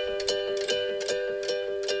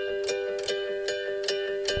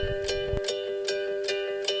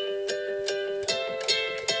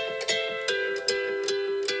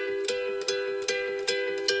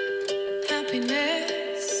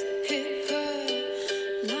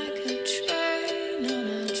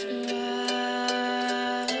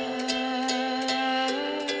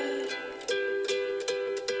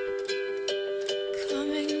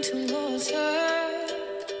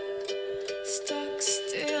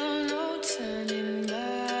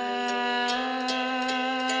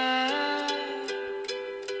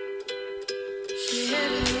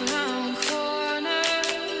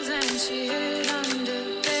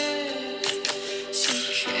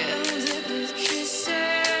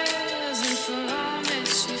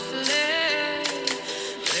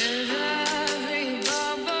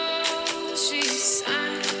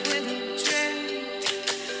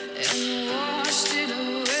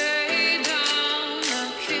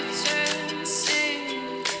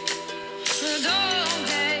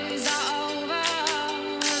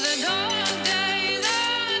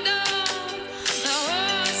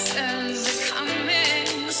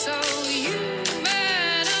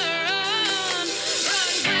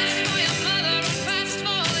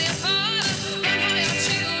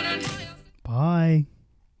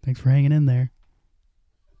 Thanks for hanging in there.